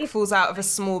small book falls out of a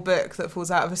small book that falls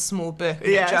out of a small book and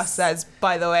it just says,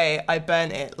 by the way, I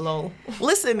burnt it, lol.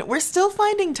 Listen, we're still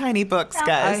finding tiny books,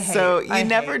 guys, so you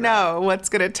never know what's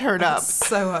going to turn up.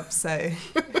 So upset.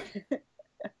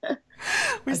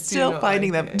 We're still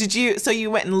finding them. So you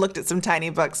went and looked at some tiny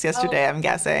books yesterday, I'm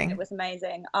guessing. It was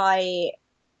amazing.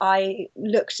 I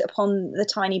looked upon the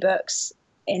tiny books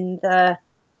in the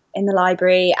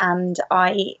library, and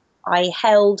I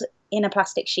held in a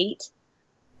plastic sheet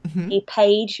a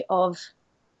page of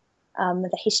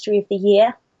the history of the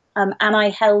year, and I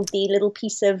held the little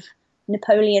piece of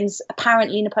Napoleon's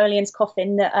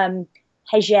coffin that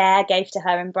Heger gave to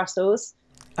her in Brussels.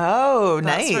 Oh,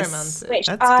 That's nice. romantic. Which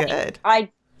That's good. I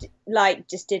like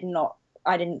just did not.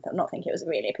 I did not think it was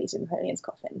really a piece of Napoleon's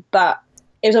coffin, but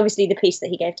it was obviously the piece that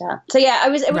he gave to her. So yeah,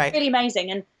 it was really amazing,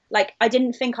 and like I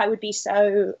didn't think I would be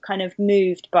so kind of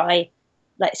moved by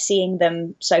like seeing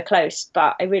them so close,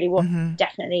 but I really was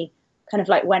definitely kind of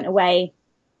like went away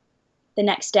the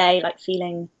next day like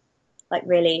feeling like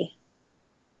really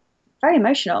very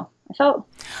emotional. I felt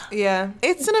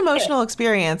It's an emotional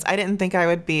experience. I didn't think I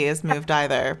would be as moved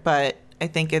either, but I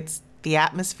think it's the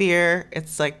atmosphere.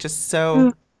 It's like just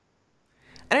so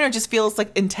I don't know, it just feels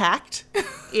like intact.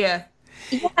 Yeah.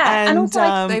 Yeah, and also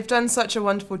like, they've done such a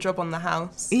wonderful job on the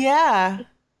house. Yeah.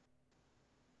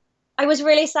 I was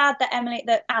really sad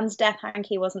that Anne's death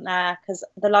hanky wasn't there, because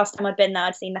the last time I'd been there,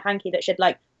 I'd seen the hanky that she'd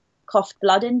like coughed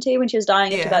blood into when she was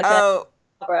dying of tuberculosis.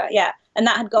 Yeah, and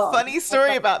that had gone. Funny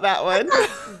story about that one.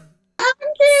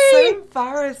 So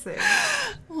embarrassing.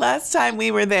 Last time we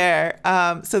were there,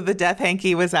 so the death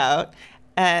hanky was out,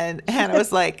 and Hannah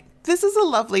was like, this is a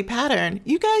lovely pattern.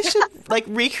 You guys should like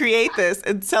recreate this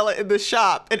and sell it in the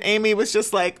shop. And Amy was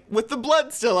just like, with the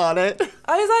blood still on it.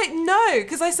 I was like, no,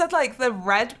 because I said like the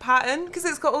red pattern, because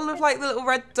it's got all of like the little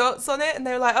red dots on it. And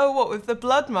they were like, oh, what, with the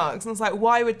blood marks? And I was like,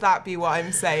 why would that be what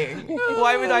I'm saying?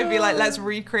 Why would I be like, let's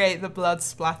recreate the blood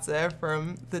splatter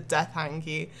from the death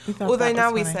hanky? Although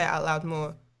now we say it out loud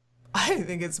more. I don't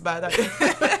think it's a bad idea.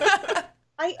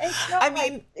 I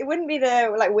mean, it wouldn't be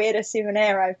the like weirdest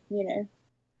souvenir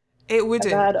It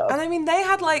wouldn't. heard of. And I mean, they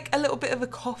had like a little bit of a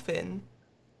coffin.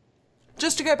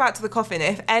 Just to go back to the coffin,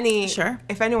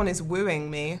 if anyone is wooing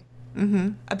me,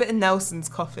 a bit of Nelson's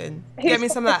coffin. Whose Get me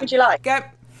some of that. would you like?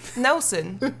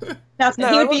 Nelson. Nelson, No,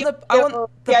 he I would be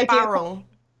want the ideal- barrel.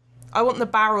 I want the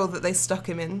barrel that they stuck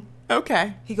him in.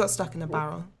 Okay. He got stuck in a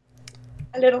barrel.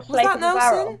 A little Was flake that of a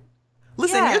barrel. Nelson?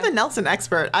 Listen, Yeah. you're the Nelson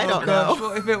expert. I don't Gosh, know.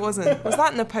 what if it wasn't? Was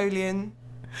that Napoleon?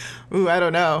 Ooh, I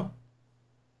don't know.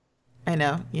 I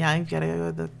know. Yeah, you gotta go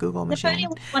with the Google machine. Napoleon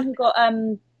was the one who got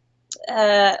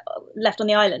left on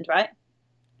the island, right?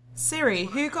 Siri,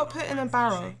 who got put in a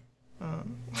barrel? Oh.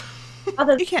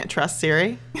 Other You can't trust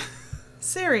Siri.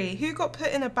 Siri, who got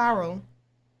put in a barrel?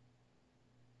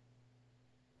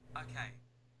 Okay,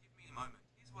 give me a moment.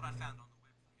 Here's what I found on the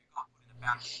web. Who got put in a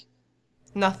barrel?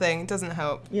 Nothing. Doesn't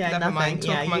help. Yeah, Never nothing. mind.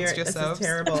 Talk amongst yourselves. This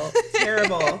is terrible.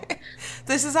 Terrible.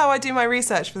 This is how I do my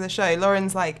research for the show.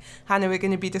 Lauren's like, Hannah, we're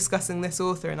going to be discussing this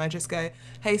author. And I just go,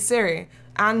 hey, Siri,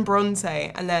 Anne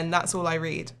Bronte. And then that's all I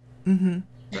read. Mm-hmm.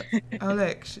 But, oh,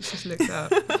 look. She just looked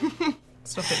up.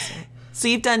 Stop it, Siri. So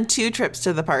you've done 2 trips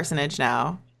to the parsonage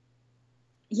now.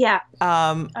 yeah.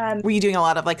 Were you doing a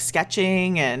lot of like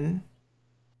sketching and?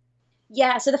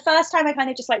 Yeah, so the first time I kind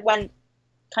of just like went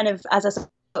kind of as a sort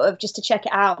of just to check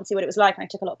it out and see what it was like, and I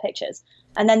took a lot of pictures.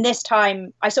 And then this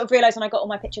time I sort of realized when I got all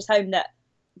my pictures home that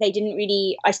they didn't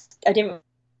really, I didn't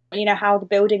really know how the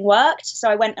building worked. So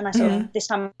I went and I sort of, this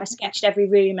time I sketched every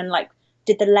room and like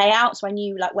did the layout, so I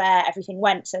knew like where everything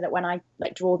went, so that when I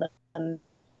like draw them,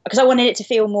 because I wanted it to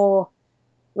feel more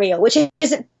real, which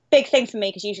is a big thing for me,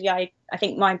 because usually I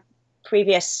think my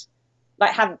previous,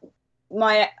 like have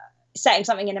my setting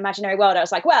something in imaginary world, I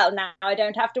was like, well, now I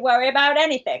don't have to worry about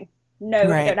anything. No,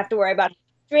 Right. I don't have to worry about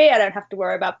history. I don't have to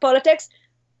worry about politics.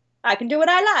 I can do what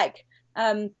I like.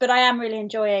 But I am really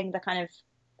enjoying the kind of,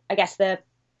 I guess, the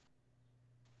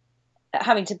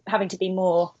having to be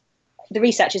more, the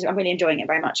research is, I'm really enjoying it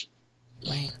very much.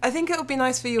 Right. I think it would be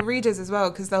nice for your readers as well,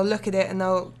 because they'll look at it and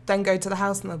they'll then go to the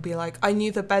house and they'll be like, I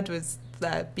knew the bed was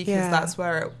there because Yeah. that's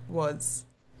where it was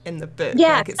in the book.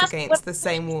 Yeah, like it's that's against what- the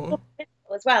same wall.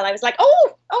 As well, I was like,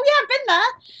 oh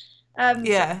yeah, I've been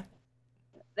there. Yeah.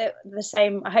 The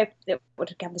same. I hope it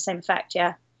would have the same effect.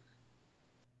 Yeah.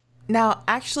 Now,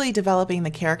 actually developing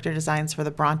the character designs for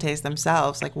the Brontes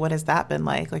themselves, like what has that been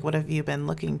like? Like what have you been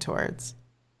looking towards?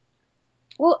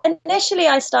 Well, initially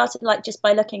I started like just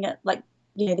by looking at like,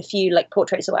 you know, the few like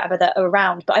portraits or whatever that are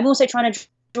around, but I'm also trying to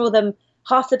draw them,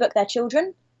 half the book they're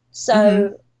children,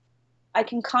 so I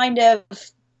can kind of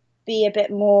be a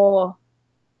bit more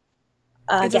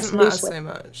I It guess doesn't matter loose with. so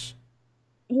much.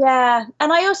 Yeah,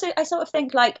 and I sort of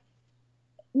think like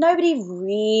nobody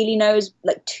really knows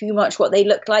like too much what they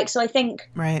look like, so I think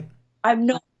Right.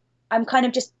 I'm kind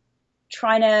of just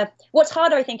trying to, what's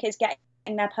harder I think is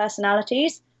getting their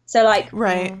personalities. So like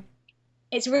Right.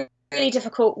 it's really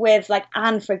difficult with like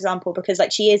Anne, for example, because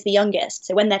like she is the youngest,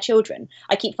 so when they're children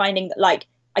I keep finding that like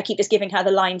I keep just giving her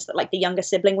the lines that like the younger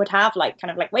sibling would have, like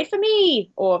kind of like wait for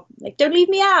me, or like don't leave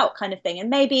me out kind of thing, and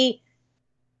maybe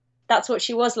that's what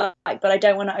she was like, but I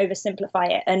don't want to oversimplify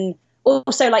it. And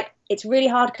also like it's really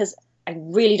hard because I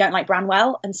really don't like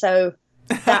Branwell, and so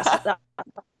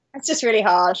that's just really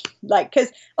hard, like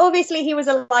because obviously he was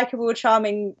a likable,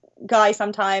 charming guy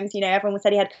sometimes, you know, everyone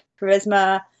said he had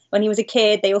charisma. When he was a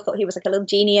kid they all thought he was like a little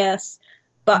genius,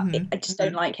 but I just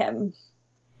don't like him.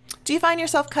 Do you find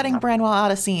yourself cutting Branwell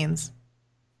out of scenes?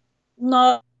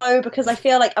 No, because I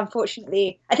feel like,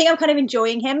 unfortunately, I think I'm kind of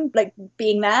enjoying him, like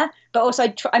being there, but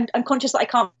also I'm conscious that I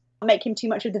can't make him too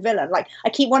much of the villain. Like I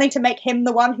keep wanting to make him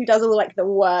the one who does all like the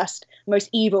worst, most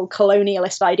evil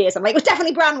colonialist ideas. I'm like, it was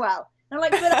definitely Branwell. And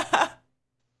I'm like, but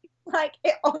like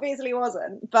it obviously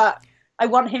wasn't. But I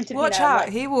want him to Watch be there, out,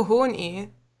 like, he will haunt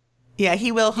you. Yeah,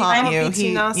 he will You haunt can't you. be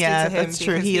too nasty yeah, to him, that's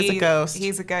true. because He is a ghost.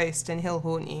 He's a ghost and he'll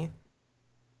haunt you.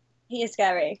 he is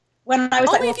scary. When I was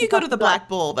Only like, if you go to the Black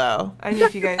Bull, though. Only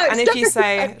if you go, and if you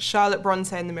say Charlotte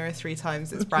Bronte in the mirror 3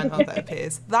 times, it's Branwell that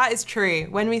appears. That is true.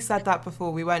 When we said that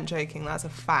before, we weren't joking. That's a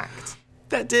fact.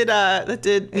 We did say that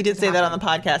on happen. the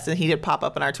podcast, and he did pop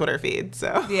up in our Twitter feed.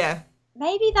 So Yeah.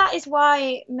 maybe that is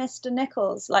why Mr.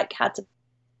 Nichols like had to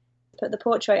put the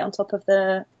portrait on top of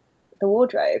the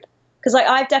wardrobe, because like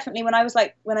I've definitely, when I was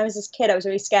this kid, I was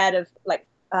really scared of like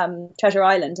Treasure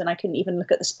Island, and I couldn't even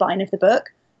look at the spine of the book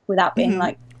without being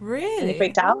like really Really?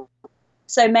 freaked out.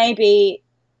 So maybe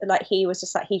like he was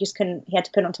just like he had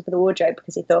to put it on top of the wardrobe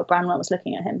because he thought Branwell was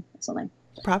looking at him or something.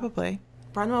 probably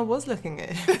Branwell was looking at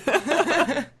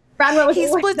him. Branwell was he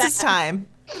always splits there. his time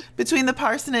between the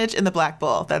parsonage and the Black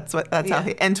Bull. That's how Yeah.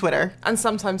 he, and Twitter. And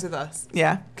sometimes with us.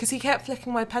 Yeah, Because he kept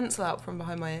flicking my pencil out from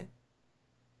behind my ear.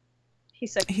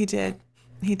 He's so he did.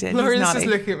 He's Lauren's naughty. just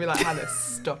looking at me like, Hannah,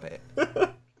 stop it.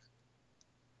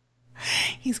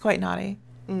 He's quite naughty.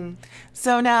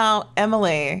 So now,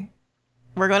 Emily,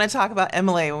 we're going to talk about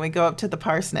Emily when we go up to the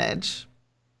parsonage.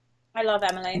 I love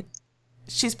Emily.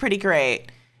 She's pretty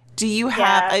great. Do you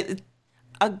have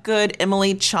a good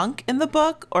Emily chunk in the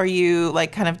book? Or are you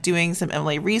like kind of doing some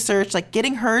Emily research? Like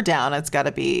getting her down, it's got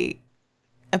to be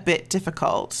a bit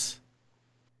difficult.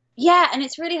 Yeah, and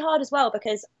it's really hard as well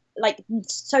because like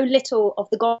so little of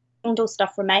the Gondor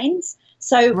stuff remains.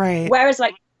 So Right. whereas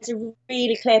like it's a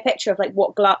really clear picture of like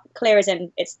what Clear is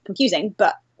in, it's confusing,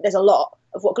 but there's a lot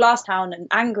of what Glasstown and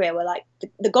Angria were like.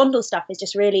 The Gondor stuff is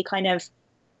just really kind of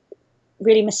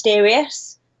really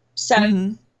mysterious.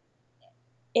 So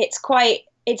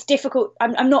it's difficult.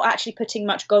 I'm not actually putting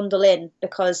much Gondor in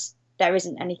because there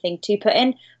isn't anything to put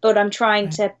in, but I'm trying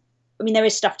to, I mean, there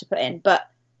is stuff to put in, but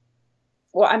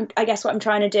I guess what I'm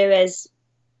trying to do is,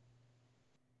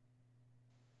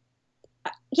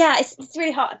 it's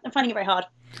really hard. I'm finding it very hard.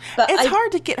 But It's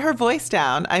hard to get her voice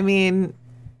down. I mean,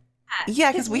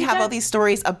 yeah, because we have all these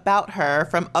stories about her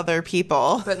from other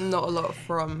people, But not a lot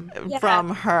from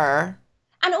her.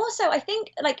 And also, I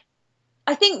think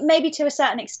maybe to a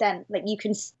certain extent, like you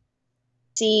can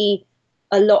see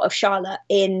a lot of Charlotte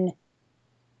in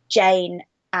Jane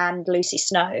and Lucy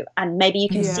Snow, and maybe you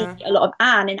can see a lot of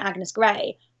Anne in Agnes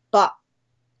Grey, but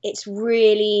it's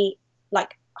really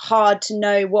like hard to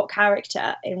know what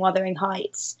character in Wuthering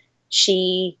Heights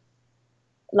she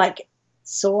like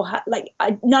saw her. Like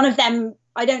none of them.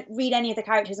 I don't read any of the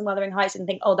characters in Wuthering Heights and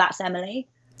think, oh, that's Emily.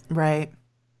 Right.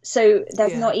 So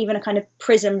there's not even a kind of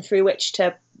prism through which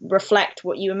to reflect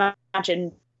what you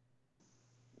imagine,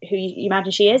 who you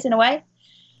imagine she is in a way.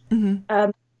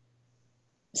 Mm-hmm.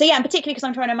 So yeah, and particularly because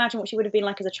I'm trying to imagine what she would have been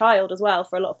like as a child as well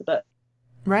for a lot of the book.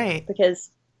 Right.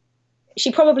 Because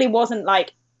she probably wasn't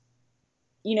like,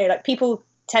 like people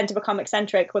tend to become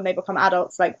eccentric when they become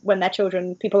adults. Like when they're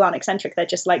children, people aren't eccentric. They're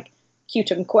just like cute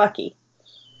and quirky.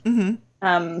 Mm-hmm.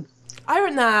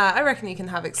 I reckon you can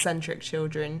have eccentric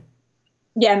children.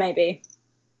 Yeah, maybe.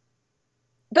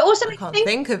 But also, I can't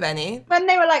think of any. When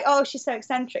they were like, oh, she's so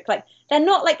eccentric, like they're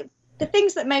not like the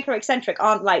things that make her eccentric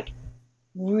aren't like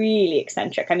really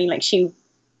eccentric. I mean, like she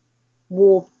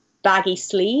wore baggy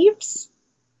sleeves,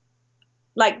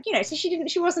 like so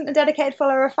she wasn't a dedicated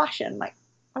follower of fashion. Like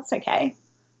that's okay.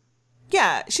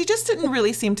 Yeah, she just didn't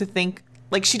really seem to think,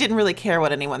 like she didn't really care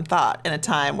what anyone thought in a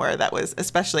time where that was,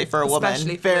 especially for a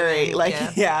woman, very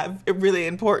really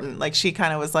important. Like she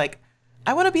kind of was like,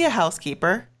 I want to be a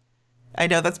housekeeper. I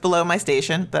know that's below my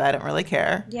station, but I don't really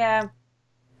care. Yeah.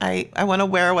 I want to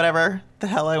wear whatever the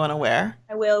hell I want to wear.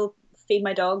 I will feed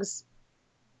my dogs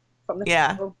from the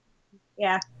table.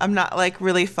 Yeah. I'm not like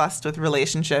really fussed with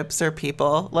relationships or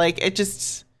people. Like it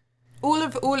just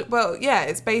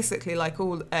it's basically like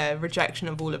all rejection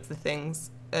of all of the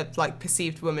things of like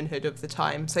perceived womanhood of the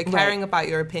time. So caring about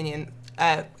your opinion,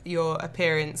 your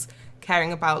appearance,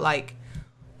 caring about like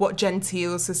what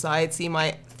genteel society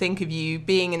might think of you,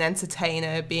 being an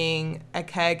entertainer, being a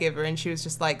caregiver. And she was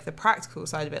just like the practical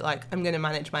side of it, like I'm going to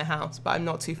manage my house, but I'm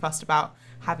not too fussed about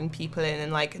having people in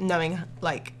and like knowing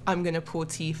like I'm going to pour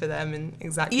tea for them in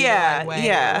exactly the right way.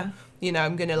 Or,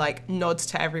 I'm going to like nod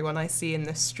to everyone I see in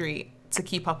the street to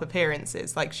keep up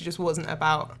appearances. Like she just wasn't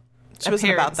about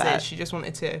that. She just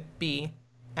wanted to be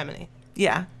Emily.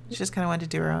 Yeah. She just kind of wanted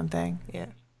to do her own thing. Yeah.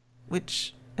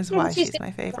 Which is why she's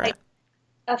my favorite. Like,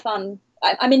 a fun.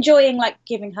 I'm enjoying like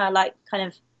giving her like kind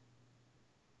of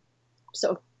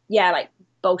sort of like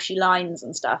bolshy lines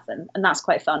and stuff, and that's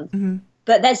quite fun. Mm-hmm.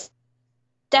 But there's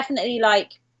definitely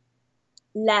like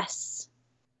less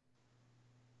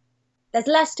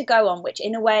to go on, which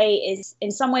in a way is, in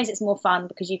some ways it's more fun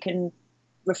because you can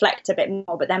reflect a bit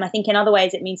more, but then I think in other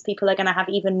ways it means people are going to have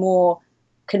even more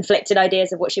conflicted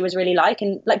ideas of what she was really like.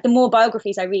 And like the more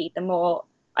biographies I read, the more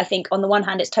I think on the one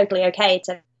hand it's totally okay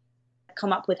to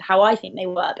come up with how I think they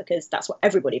were because that's what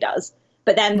everybody does,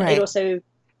 but then it also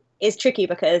is tricky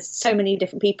because so many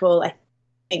different people I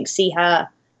think see her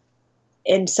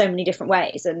in so many different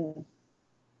ways, and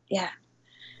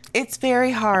it's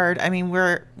very hard. I mean,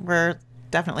 we're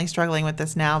definitely struggling with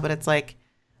this now, but it's like,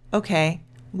 okay,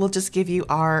 we'll just give you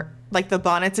our like the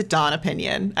Bonnets at Dawn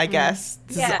opinion, I guess.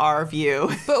 This is our view.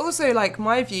 But also like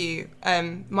my view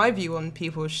on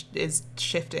people is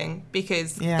shifting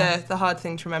because the hard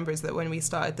thing to remember is that when we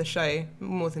started the show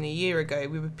more than a year ago,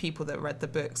 we were people that read the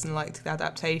books and liked the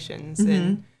adaptations.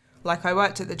 And like I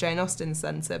worked at the Jane Austen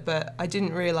Centre, but I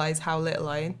didn't realise how little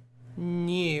I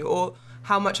knew or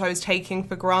how much I was taking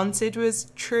for granted was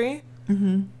true.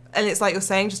 Mm-hmm. And it's like you're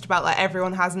saying, just about like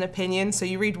everyone has an opinion. So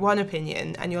you read one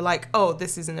opinion and you're like, oh,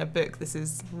 this isn't a book, this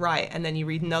is right. And then you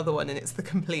read another one and it's the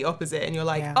complete opposite. And you're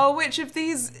like, oh, which of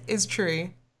these is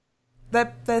true?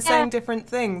 They're saying different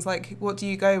things. Like, what do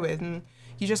you go with? And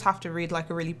you just have to read like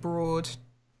a really broad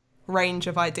range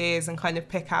of ideas and kind of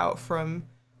pick out from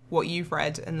what you've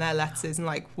read and their letters and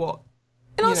like what.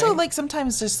 And also, like,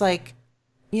 sometimes just like,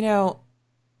 you know,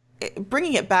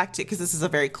 bringing it back to, because this is a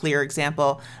very clear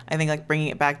example, I think, like, bringing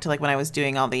it back to, like, when I was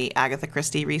doing all the Agatha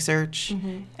Christie research,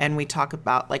 and we talk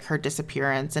about, like, her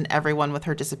disappearance, and everyone with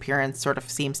her disappearance sort of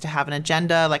seems to have an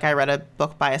agenda. Like, I read a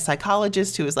book by a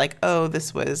psychologist who was like, oh,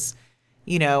 this was,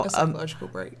 you know, A psychological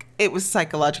break. It was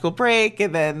psychological break.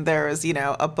 And then there was, you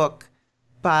know, a book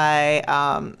by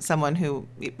someone who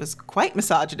it was quite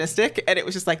misogynistic, and it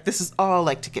was just like, this is all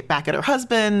like to get back at her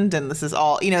husband, and this is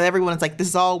all, you know, everyone's like, this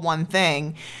is all one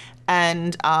thing.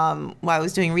 And while I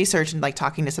was doing research and like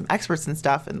talking to some experts and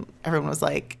stuff, and everyone was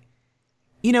like,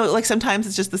 you know, like sometimes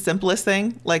it's just the simplest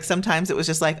thing. Like sometimes it was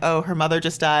just like, oh, her mother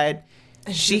just died.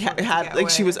 And She just wanted to had get like,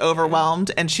 she away. was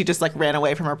overwhelmed, and she just like ran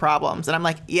away from her problems. And I'm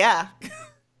like, yeah.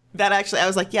 That actually, I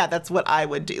was like, yeah, that's what I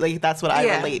would do. Like, that's what I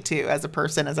Yeah. relate to as a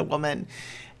person, as a woman.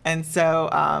 And so,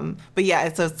 but yeah,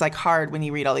 it's like hard when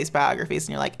you read all these biographies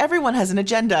and you're like, everyone has an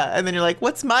agenda. And then you're like,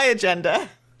 what's my agenda?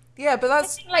 Yeah, but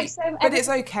that's like, so but it's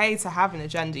okay to have an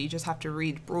agenda. You just have to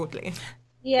read broadly.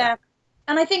 Yeah,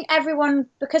 and I think everyone,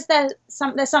 because there's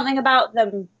something about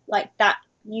them like that,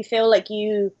 you feel like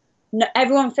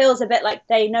everyone feels a bit like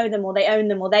they know them or they own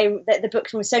them, or the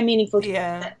books were so meaningful to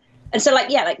Yeah. them. And so, like,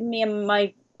 yeah, like me and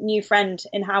my new friend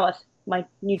in Haworth, my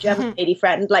new German lady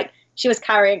friend, like, she was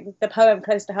carrying the poem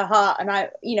close to her heart, and I,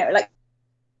 you know, like,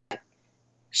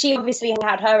 she obviously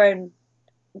had her own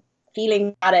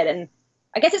feeling about it. And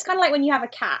I guess it's kind of like when you have a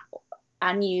cat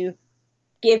and you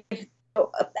give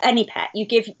any pet, you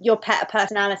give your pet a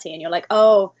personality, and you're like,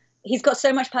 oh, he's got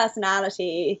so much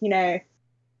personality, you know,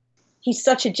 he's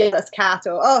such a jealous cat,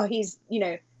 or oh, he's, you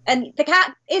know, and the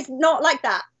cat is not like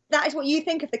that. That is what you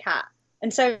think of the cat.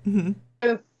 And so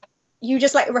you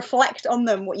just like reflect on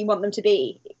them what you want them to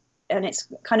be. And it's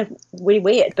kind of really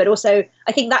weird, but also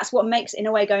I think that's what makes, in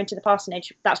a way, Going to the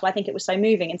Parsonage, that's why I think it was so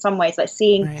moving in some ways, like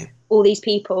seeing all these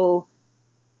people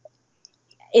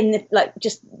in the, like,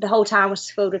 just the whole town was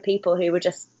filled with people who were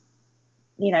just,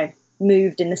 you know,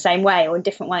 moved in the same way or in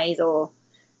different ways, or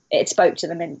it spoke to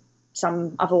them in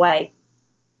some other way.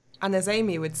 And as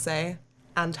Amy would say,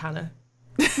 and Hannah.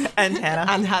 And Hannah.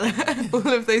 And Hannah.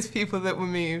 All of those people that were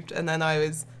moved, and then I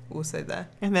was also there.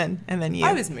 And then you.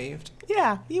 I was moved.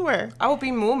 Yeah, you were. I will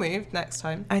be more moved next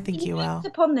time. I think you will. Looked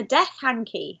upon the death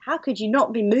hanky. How could you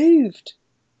not be moved?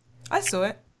 I saw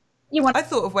it. You want I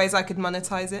thought of ways I could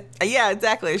monetize it. Yeah,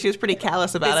 exactly. She was pretty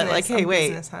callous about it. Like, Business, hey, I'm wait,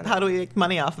 business, Hannah. how do we make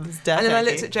money off of this death? And then I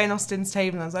hanky? looked at Jane Austen's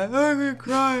table and I was like, oh, I'm going to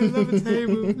cry. I love a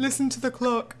table. Listen to the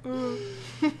clock. Oh.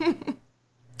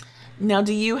 Now,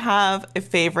 do you have a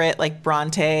favorite, like,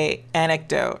 Bronte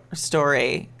anecdote or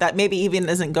story that maybe even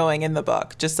isn't going in the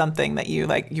book, just something that you,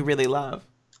 like, you really love?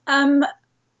 I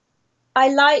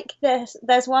like this.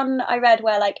 There's one I read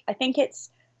where, like, I can't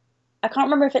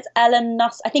remember if it's Ellen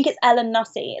Nuss. I think it's Ellen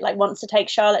Nussey, like, wants to take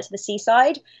Charlotte to the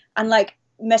seaside, and, like,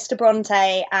 Mr.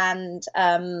 Bronte and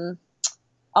Aunt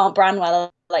Branwell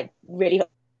are, like, really,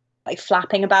 like,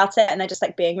 flapping about it, and they're just,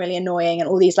 like, being really annoying, and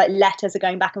all these, like, letters are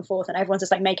going back and forth, and everyone's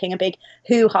just, like, making a big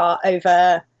hoo-ha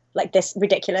over, like, this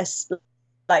ridiculous,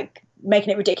 like,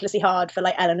 making it ridiculously hard for,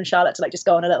 like, Ellen and Charlotte to, like, just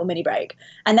go on a little mini break.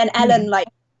 And then Ellen, like,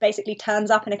 basically turns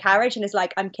up in a carriage and is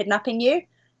like, I'm kidnapping you.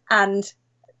 And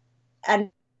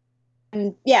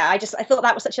yeah, I thought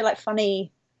that was such a, like,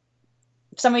 funny,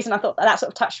 for some reason I thought that sort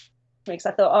of touched me, because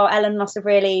I thought, oh, Ellen must have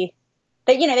really,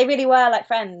 they really were, like,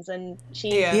 friends, and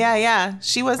she Yeah.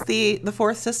 She was the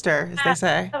fourth sister, as they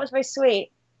say. that was very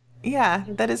sweet. Yeah,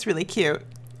 that is really cute.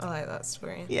 I like that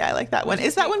story. Yeah, I like that one. Would you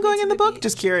Is that take one me going to in the the book? beach?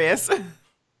 Just curious. I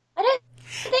don't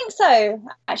think so,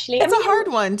 actually. It's I mean, a hard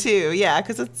one, too. Yeah,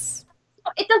 because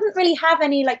it doesn't really have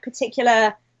any, like,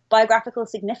 particular biographical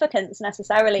significance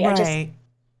necessarily. I just, right.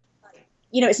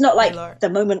 you know, it's not like Taylor. the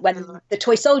moment when the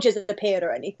toy soldiers appeared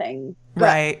or anything.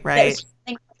 But Right. there's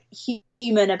something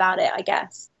human about it, I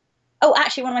guess. Oh,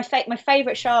 actually, one of my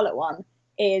favorite Charlotte one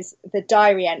is the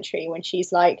diary entry when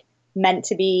she's, like, meant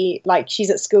to be, like, she's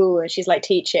at school and she's, like,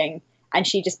 teaching, and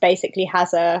she just basically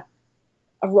has a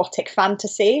erotic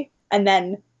fantasy, and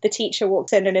then the teacher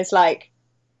walks in and is like,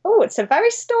 oh, it's a very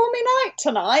stormy night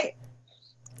tonight.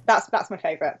 That's my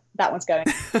favorite. That one's going.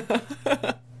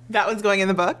 That one's going in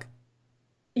the book?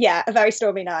 Yeah, a very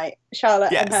stormy night.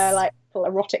 Charlotte and Yes. her, like, little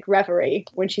erotic reverie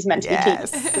when she's meant to be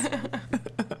Yes. teaching.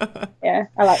 Yeah,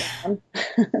 I like that one.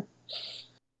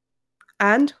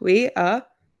 And we are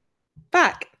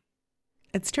back.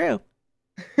 It's true.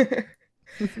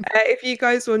 If you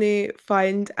guys want to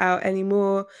find out any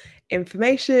more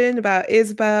information about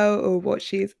Isabel or what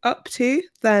she's up to,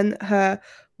 then her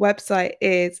website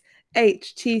is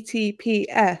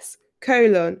https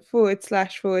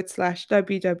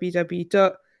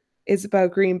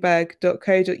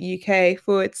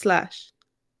 //www.isabelgreenberg.co.uk/.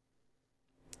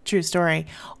 True story.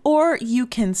 Or you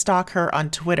can stalk her on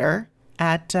Twitter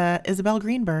at Isabel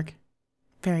Greenberg.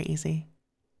 Very easy.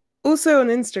 Also on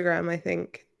Instagram, I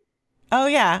think. Oh,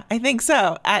 yeah, I think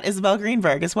so. At Isabel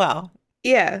Greenberg as well.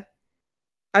 Yeah.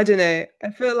 I don't know.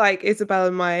 I feel like Isabel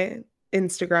and my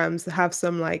Instagrams have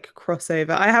some like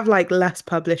crossover. I have like less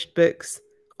published books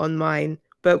on mine,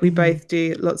 but we both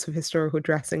do lots of historical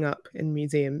dressing up in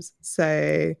museums.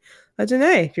 So I don't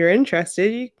know. If you're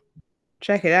interested, you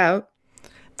check it out.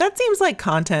 That seems like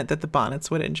content that the Bonnets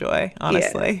would enjoy,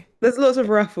 honestly. Yeah. There's lots of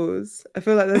ruffles. I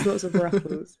feel like there's lots of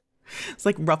ruffles. It's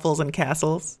like ruffles and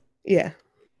castles. Yeah.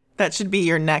 That should be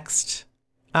your next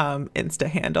Insta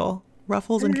handle.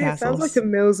 Ruffles and castles. It sounds like a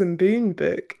Mills and Boon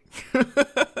book.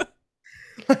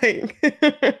 Like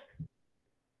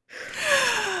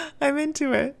I'm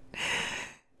into it.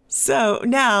 So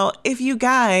now, if you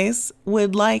guys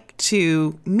would like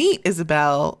to meet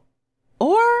Isabel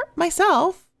or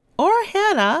myself or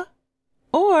Hannah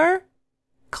or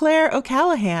Claire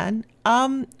O'Callaghan,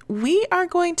 we are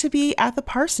going to be at the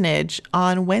Parsonage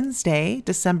on Wednesday,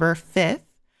 December 5th.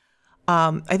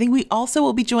 I think we also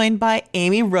will be joined by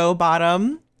Amy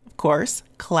Rowbottom, of course,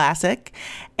 classic,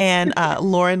 and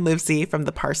Lauren Livesey from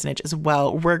the Parsonage as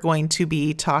well. We're going to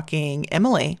be talking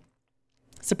Emily.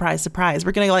 Surprise, surprise.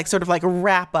 We're going to sort of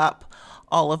wrap up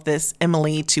all of this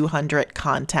Emily 200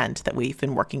 content that we've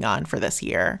been working on for this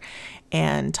year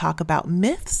and talk about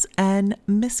myths and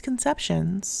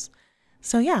misconceptions.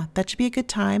 So yeah, that should be a good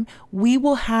time. We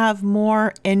will have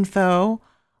more info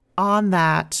on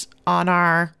that on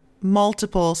our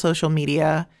multiple social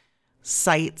media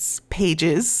sites,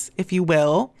 pages, if you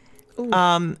will.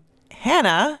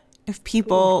 Hannah, if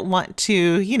people want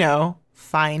to,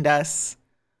 find us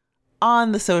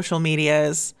on the social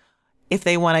medias, if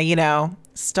they want to,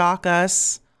 stalk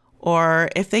us, or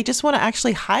if they just want to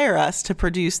actually hire us to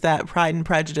produce that Pride and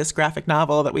Prejudice graphic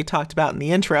novel that we talked about in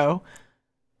the intro,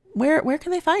 where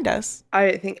can they find us? I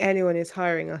don't think anyone is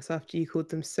hiring us after you called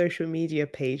them social media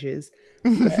pages.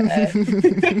 I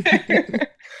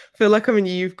feel like I'm in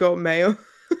You've Got Mail.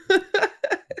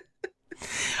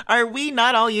 Are we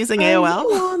not all using AOL?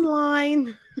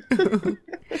 Online.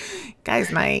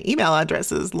 Guys, my email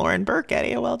address is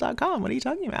laurenburke@aol.com. What are you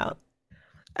talking about?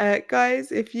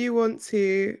 Guys, if you want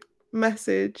to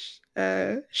message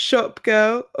Shop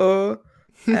Girl or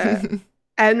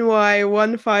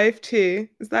NY152,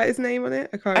 is that his name on it?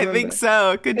 I can't remember. I think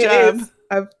so. Good job.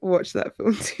 I've watched that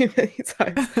film too many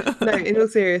times. No, in all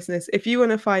seriousness, if you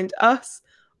want to find us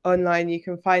online, you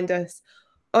can find us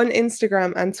on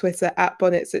Instagram and Twitter at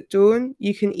Bonnets at Dawn.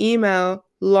 You can email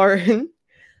Lauren,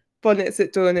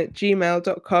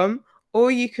 bonnetsatdawn@gmail.com,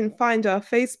 or you can find our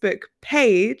Facebook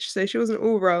page, so she wasn't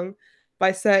all wrong,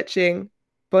 by searching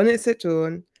Bonnets at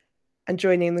Dawn and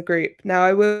joining the group. Now,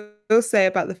 I will say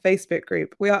about the Facebook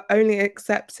group, we are only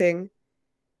accepting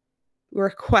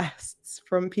requests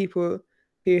from people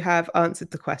who have answered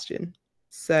the question.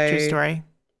 So true story.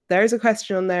 There is a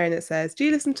question on there and it says, do you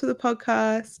listen to the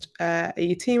podcast? Are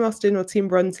you Team Austen or Team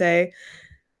Bronte?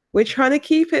 We're trying to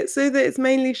keep it so that it's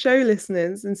mainly show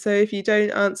listeners. And so if you don't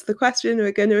answer the question,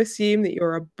 we're going to assume that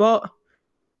you're a bot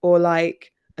or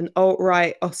like an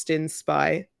alt-right Austen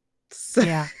spy. So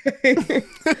yeah.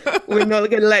 We're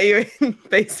not going to let you in,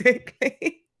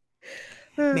 basically.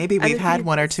 Maybe we've had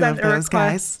one or two of those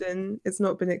guys. And it's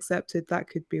not been accepted. That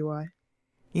could be why.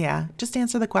 Yeah, just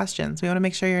answer the questions. We want to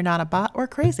make sure you're not a bot or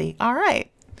crazy. All right.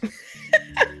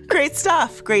 Great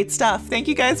stuff. Great stuff. Thank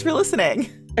you guys for listening.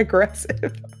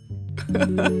 Aggressive.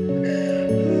 Bye.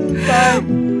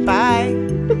 Bye.